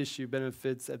adipose tissue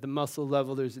benefits. At the muscle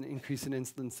level, there's an increase in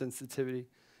insulin sensitivity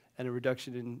and a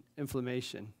reduction in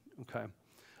inflammation. Okay.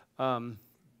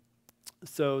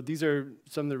 So these are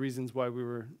some of the reasons why we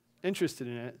were interested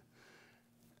in it.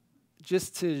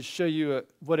 Just to show you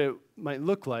what it might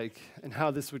look like and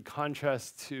how this would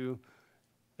contrast to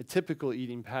a typical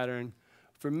eating pattern.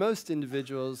 For most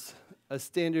individuals, a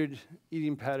standard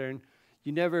eating pattern,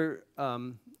 you never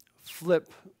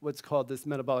flip what's called this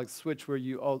metabolic switch, where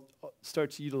you all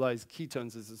start to utilize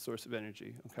ketones as a source of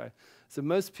energy. Okay, so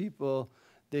most people,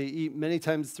 they eat many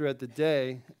times throughout the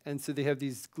day, and so they have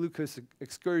these glucose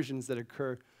excursions that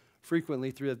occur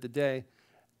frequently throughout the day,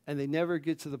 and they never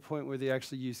get to the point where they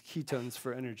actually use ketones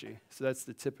for energy. So that's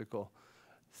the typical.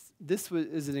 This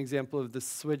is an example of the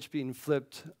switch being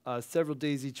flipped several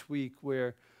days each week,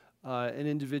 where an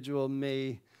individual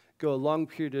may go a long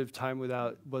period of time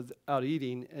without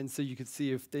eating, and so you could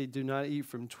see if they do not eat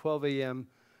from 12 a.m.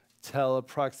 till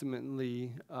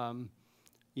approximately 8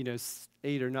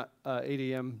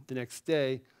 a.m. the next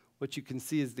day, what you can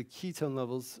see is the ketone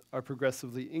levels are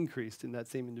progressively increased in that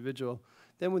same individual.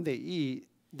 Then when they eat,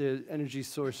 the energy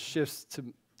source shifts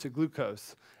to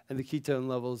glucose, and the ketone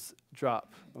levels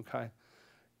drop. Okay,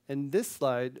 in this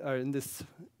slide, or in this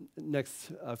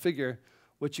next figure,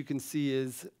 what you can see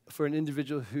is for an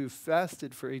individual who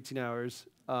fasted for 18 hours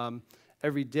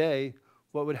every day,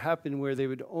 what would happen where they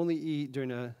would only eat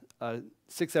during a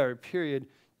 6-hour period.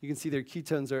 You can see their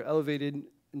ketones are elevated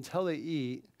until they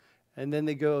eat, and then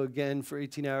they go again for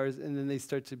 18 hours, and then they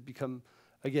start to become,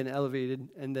 again, elevated,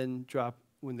 and then drop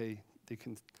when they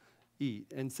can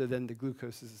eat. And so then the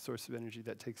glucose is a source of energy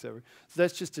that takes over. So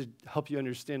that's just to help you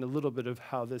understand a little bit of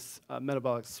how this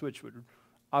metabolic switch would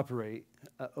operate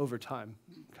over time.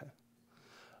 Okay.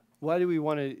 Why do we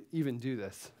want to even do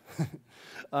this?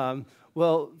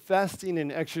 Well, fasting and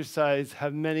exercise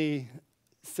have many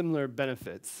similar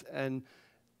benefits, and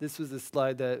this was a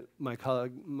slide that my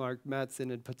colleague Mark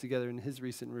Mattson had put together in his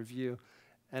recent review,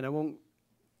 and I won't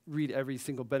read every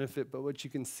single benefit, but what you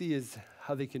can see is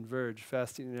how they converge,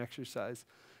 fasting and exercise.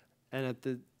 And at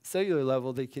the cellular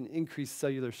level, they can increase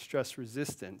cellular stress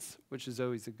resistance, which is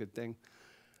always a good thing.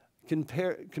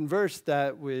 Converse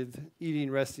that with eating,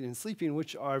 resting, and sleeping,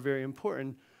 which are very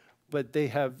important, but they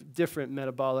have different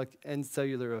metabolic and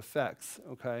cellular effects,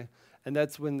 okay? And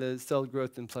that's when the cell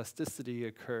growth and plasticity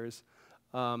occurs.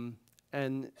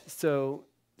 And so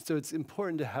it's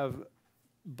important to have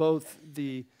both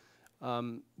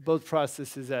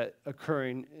processes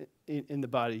occurring in the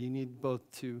body. You need both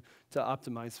to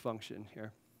optimize function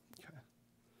here.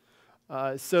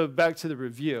 Okay. So back to the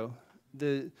review.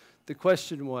 the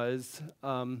question was,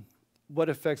 what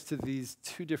effects do these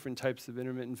two different types of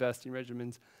intermittent fasting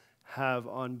regimens have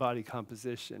on body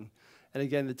composition? And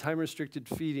again, the time-restricted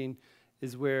feeding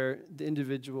is where the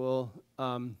individual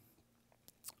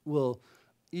will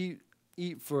eat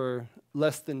for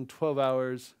less than 12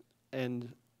 hours,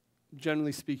 and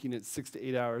generally speaking, it's 6 to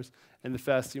 8 hours, and the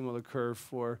fasting will occur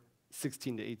for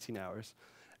 16 to 18 hours.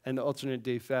 And the alternate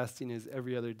day fasting is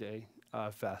every other day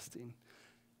fasting.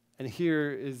 And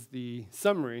here is the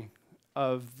summary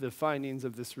of the findings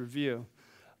of this review.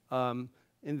 In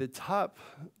the top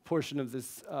portion of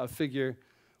this figure,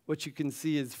 what you can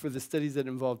see is for the studies that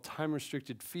involve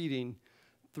time-restricted feeding,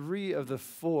 3 of the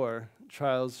 4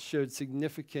 trials showed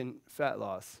significant fat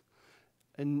loss.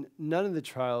 And none of the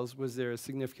trials was there a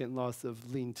significant loss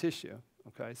of lean tissue.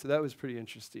 Okay, so that was pretty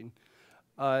interesting.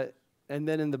 And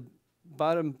then in the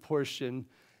bottom portion,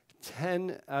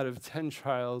 10 out of 10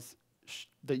 trials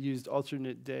that used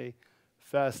alternate day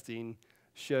fasting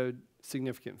showed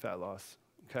significant fat loss.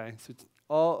 Okay, so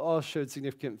all showed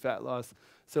significant fat loss.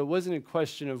 So it wasn't a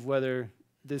question of whether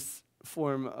this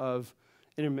form of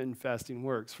intermittent fasting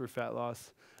works for fat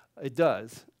loss. It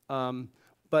does.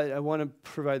 But I want to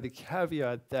provide the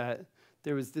caveat that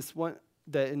there was this one,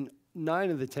 that in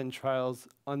 9 of the 10 trials,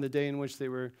 on the day in which they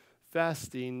were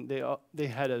fasting, they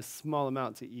had a small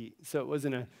amount to eat. So it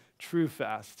wasn't a true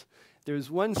fast. There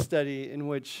was one study in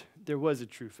which there was a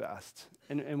true fast,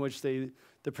 in which the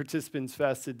participants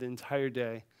fasted the entire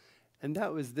day. And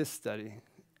that was this study.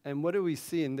 And what do we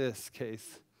see in this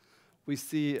case? We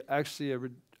see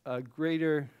actually a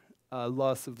greater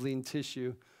loss of lean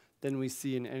tissue than we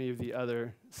see in any of the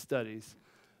other studies.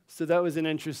 So that was an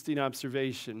interesting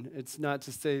observation. It's not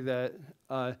to say that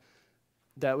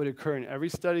that would occur in every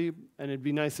study, and it'd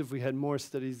be nice if we had more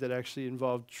studies that actually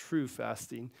involved true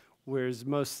fasting, whereas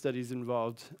most studies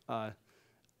involved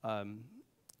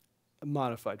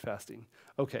modified fasting.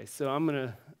 Okay, so I'm going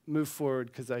to move forward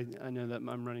because I know that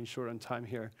I'm running short on time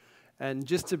here. And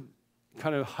just to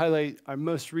kind of highlight our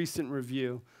most recent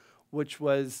review, which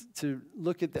was to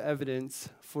look at the evidence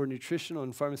for nutritional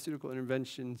and pharmaceutical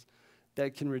interventions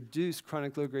that can reduce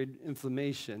chronic low-grade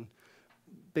inflammation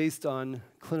based on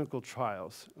clinical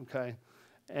trials, okay?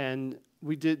 And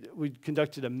we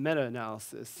conducted a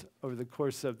meta-analysis over the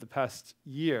course of the past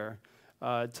year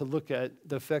to look at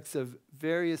the effects of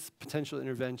various potential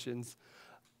interventions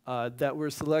that were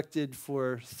selected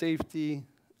for safety,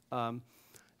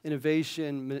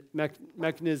 innovation,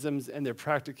 mechanisms, and their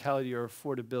practicality or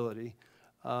affordability.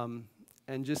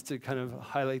 And just to kind of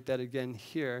highlight that again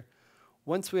here,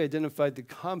 once we identified the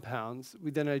compounds, we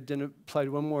then applied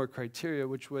one more criteria,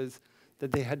 which was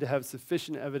that they had to have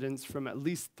sufficient evidence from at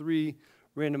least 3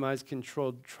 randomized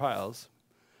controlled trials.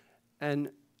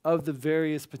 And of the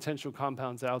various potential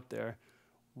compounds out there,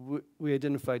 we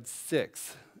identified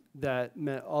 6 that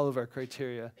met all of our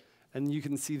criteria. And you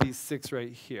can see these 6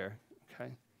 right here,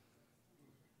 okay?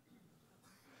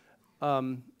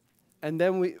 And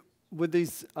then with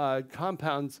these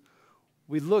compounds,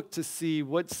 we looked to see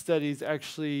what studies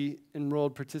actually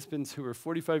enrolled participants who were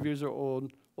 45 years or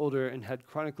older and had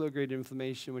chronic low-grade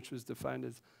inflammation, which was defined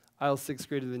as IL-6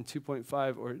 greater than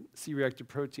 2.5 or C-reactive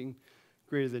protein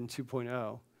greater than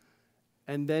 2.0.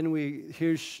 And then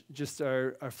here's just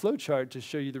our flow chart to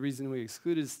show you the reason we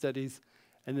excluded studies,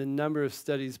 and the number of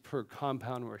studies per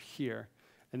compound were here.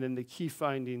 And then the key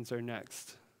findings are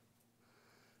next.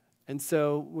 And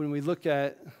so when we look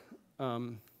at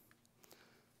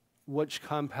which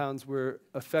compounds were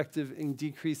effective in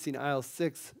decreasing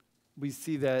IL-6, we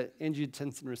see that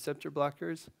angiotensin receptor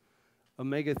blockers,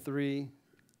 omega-3,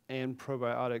 and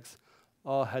probiotics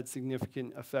all had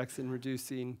significant effects in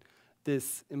reducing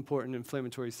this important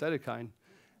inflammatory cytokine.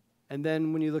 And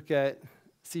then when you look at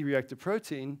C-reactive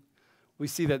protein, we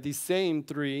see that these same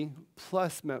 3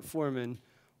 plus metformin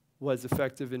was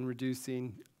effective in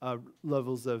reducing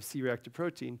levels of C-reactive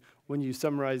protein when you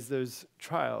summarize those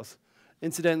trials.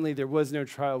 Incidentally, there was no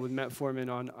trial with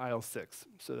metformin on IL-6,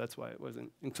 so that's why it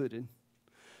wasn't included.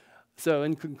 So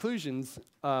in conclusions,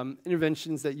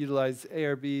 interventions that utilize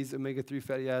ARBs, omega-3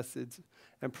 fatty acids,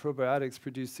 and probiotics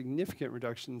produce significant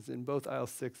reductions in both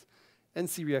IL-6 and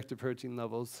C-reactive protein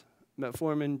levels.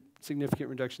 Metformin, significant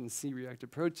reduction in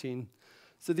C-reactive protein.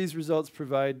 So these results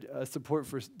provide support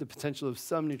for the potential of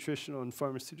some nutritional and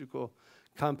pharmaceutical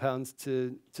compounds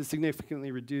to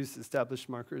significantly reduce established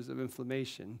markers of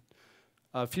inflammation.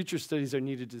 Future studies are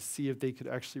needed to see if they could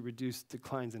actually reduce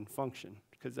declines in function,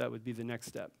 because that would be the next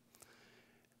step.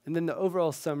 And then the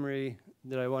overall summary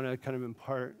that I want to kind of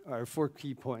impart are 4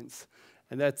 key points.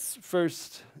 And that's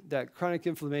first, that chronic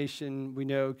inflammation we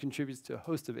know contributes to a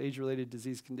host of age-related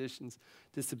disease conditions,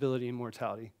 disability, and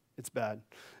mortality. It's bad.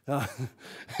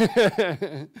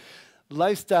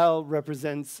 Lifestyle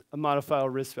represents a modifiable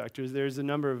risk factors. There's a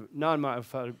number of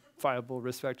non-modifiable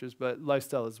risk factors, but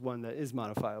lifestyle is one that is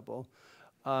modifiable.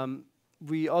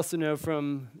 We also know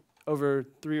from over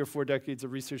 3 or 4 decades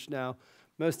of research now,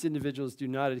 most individuals do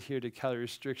not adhere to calorie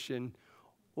restriction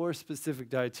or specific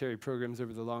dietary programs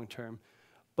over the long term.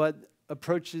 But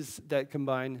approaches that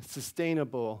combine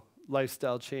sustainable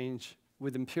lifestyle change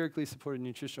with empirically supported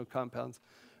nutritional compounds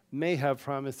may have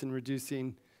promise in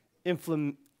reducing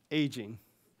aging,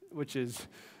 which is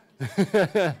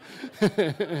a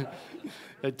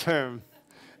term.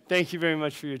 Thank you very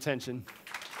much for your attention.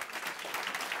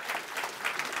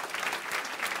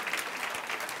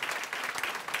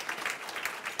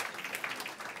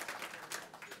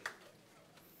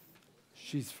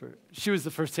 She was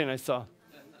the first hand I saw.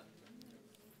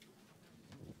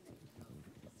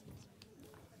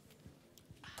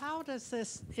 How does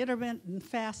this intermittent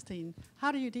fasting,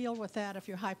 how do you deal with that if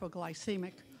you're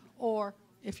hypoglycemic or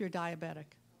if you're diabetic?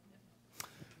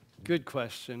 Good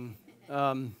question.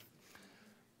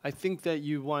 I think that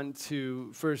you want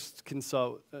to first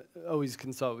always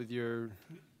consult with your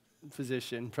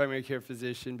physician, primary care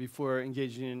physician, before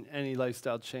engaging in any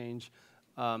lifestyle change.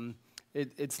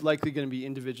 It's likely going to be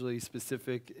individually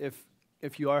specific.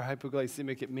 If you are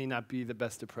hypoglycemic, it may not be the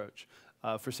best approach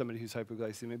for somebody who's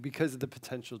hypoglycemic because of the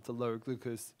potential to lower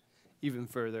glucose even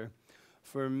further.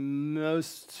 For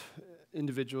most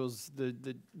individuals,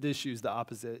 the issue is the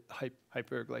opposite,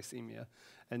 hyperglycemia,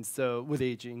 and so with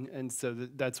aging, and so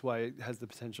that's why it has the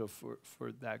potential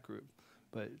for that group.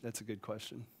 But that's a good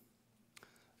question.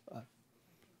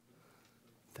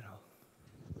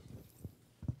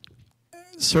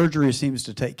 Surgery seems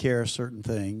to take care of certain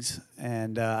things,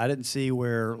 and I didn't see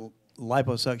where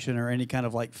liposuction or any kind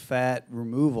of like fat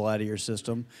removal out of your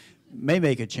system may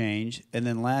make a change. And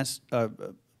then last, a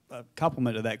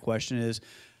complement to that question is,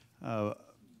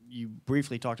 you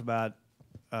briefly talked about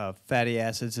fatty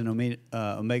acids and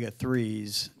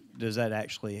omega-3s. Does that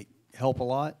actually help a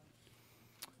lot?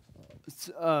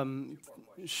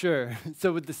 Sure.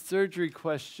 So with the surgery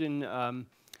question,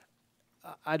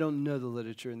 I don't know the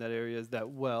literature in that area that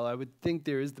well. I would think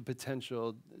there is the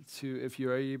potential to, if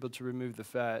you are able to remove the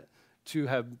fat, to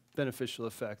have beneficial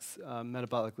effects,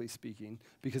 metabolically speaking,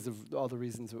 because of all the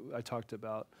reasons that I talked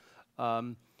about.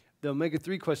 The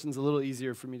omega-3 question is a little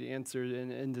easier for me to answer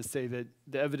and to say that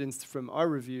the evidence from our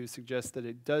review suggests that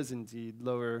it does indeed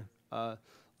lower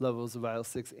levels of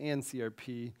IL-6 and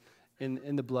CRP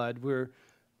in the blood. We're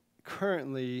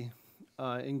currently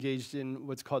engaged in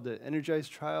what's called the ENERGIZE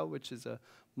trial, which is a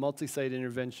multi-site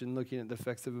intervention looking at the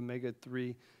effects of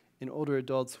omega-3 in older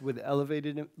adults with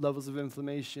elevated levels of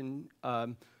inflammation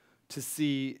to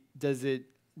see, does it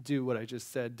do what I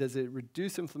just said? Does it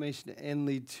reduce inflammation and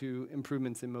lead to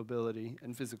improvements in mobility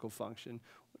and physical function?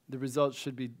 The results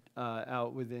should be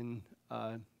out within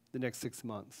the next 6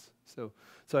 months. So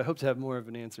I hope to have more of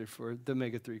an answer for the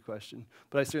omega-3 question,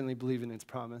 but I certainly believe in its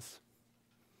promise.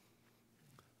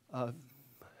 I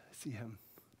see him.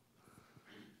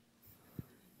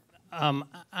 I'm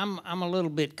a little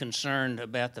bit concerned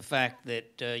about the fact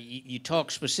that you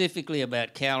talk specifically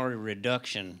about calorie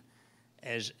reduction,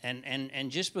 and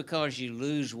just because you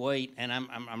lose weight, and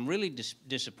I'm really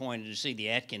disappointed to see the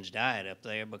Atkins diet up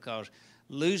there, because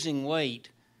losing weight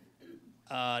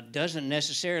doesn't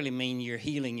necessarily mean you're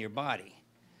healing your body.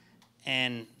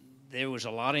 And there was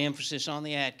a lot of emphasis on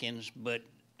the Atkins, but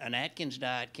an Atkins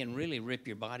diet can really rip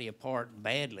your body apart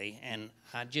badly. And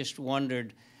I just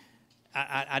wondered,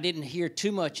 I didn't hear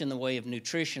too much in the way of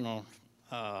nutritional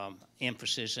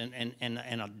emphasis, and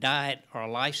a diet or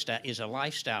a lifestyle is a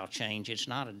lifestyle change. It's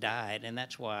not a diet, and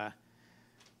that's why,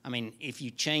 I mean, if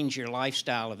you change your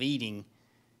lifestyle of eating,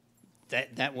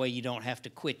 that way you don't have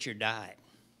to quit your diet.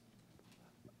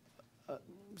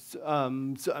 So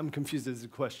I'm confused as a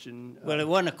question. Well, it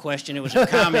wasn't a question; it was a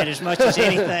comment as much as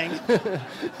anything.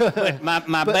 But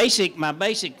my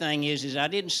basic thing is I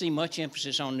didn't see much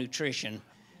emphasis on nutrition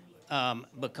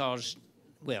because,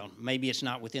 well, maybe it's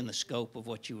not within the scope of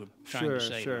what you were trying to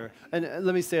say. Sure. And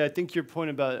let me say, I think your point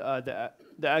about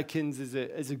the Atkins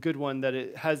is a good one. That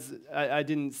it has. I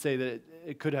didn't say that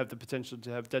it could have the potential to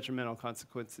have detrimental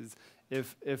consequences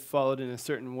if followed in a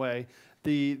certain way.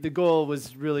 The goal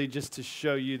was really just to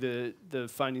show you the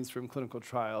findings from clinical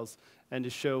trials and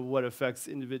to show what effects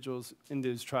individuals in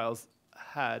those trials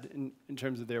had in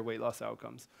terms of their weight loss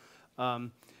outcomes.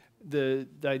 The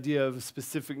idea of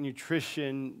specific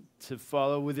nutrition to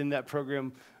follow within that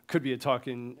program could be a talk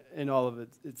in all of it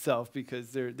itself,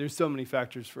 because there's so many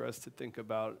factors for us to think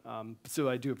about. So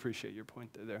I do appreciate your point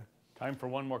there. Time for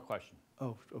one more question.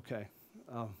 Oh, okay.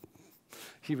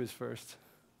 He was first.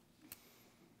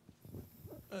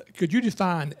 Could you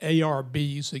define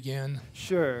ARBs again?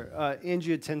 Sure.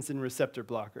 Angiotensin receptor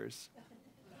blockers.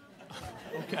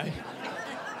 Okay.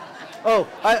 Oh,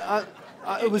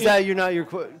 was that not your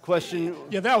question?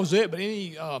 Yeah, that was it, but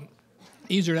any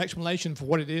easier explanation for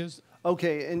what it is?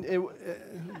 Okay, and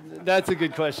that's a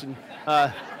good question.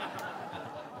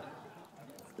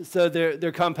 So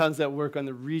they're compounds that work on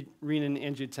the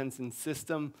renin-angiotensin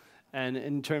system, and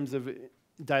in terms of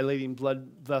dilating blood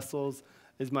vessels,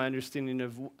 is my understanding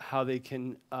of how they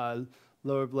can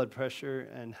lower blood pressure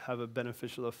and have a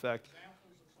beneficial effect.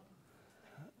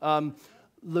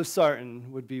 Losartan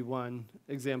would be one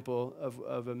example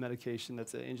of a medication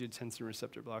that's an angiotensin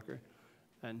receptor blocker,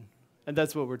 and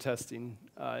that's what we're testing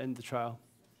in the trial.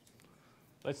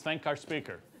 Let's thank our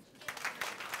speaker.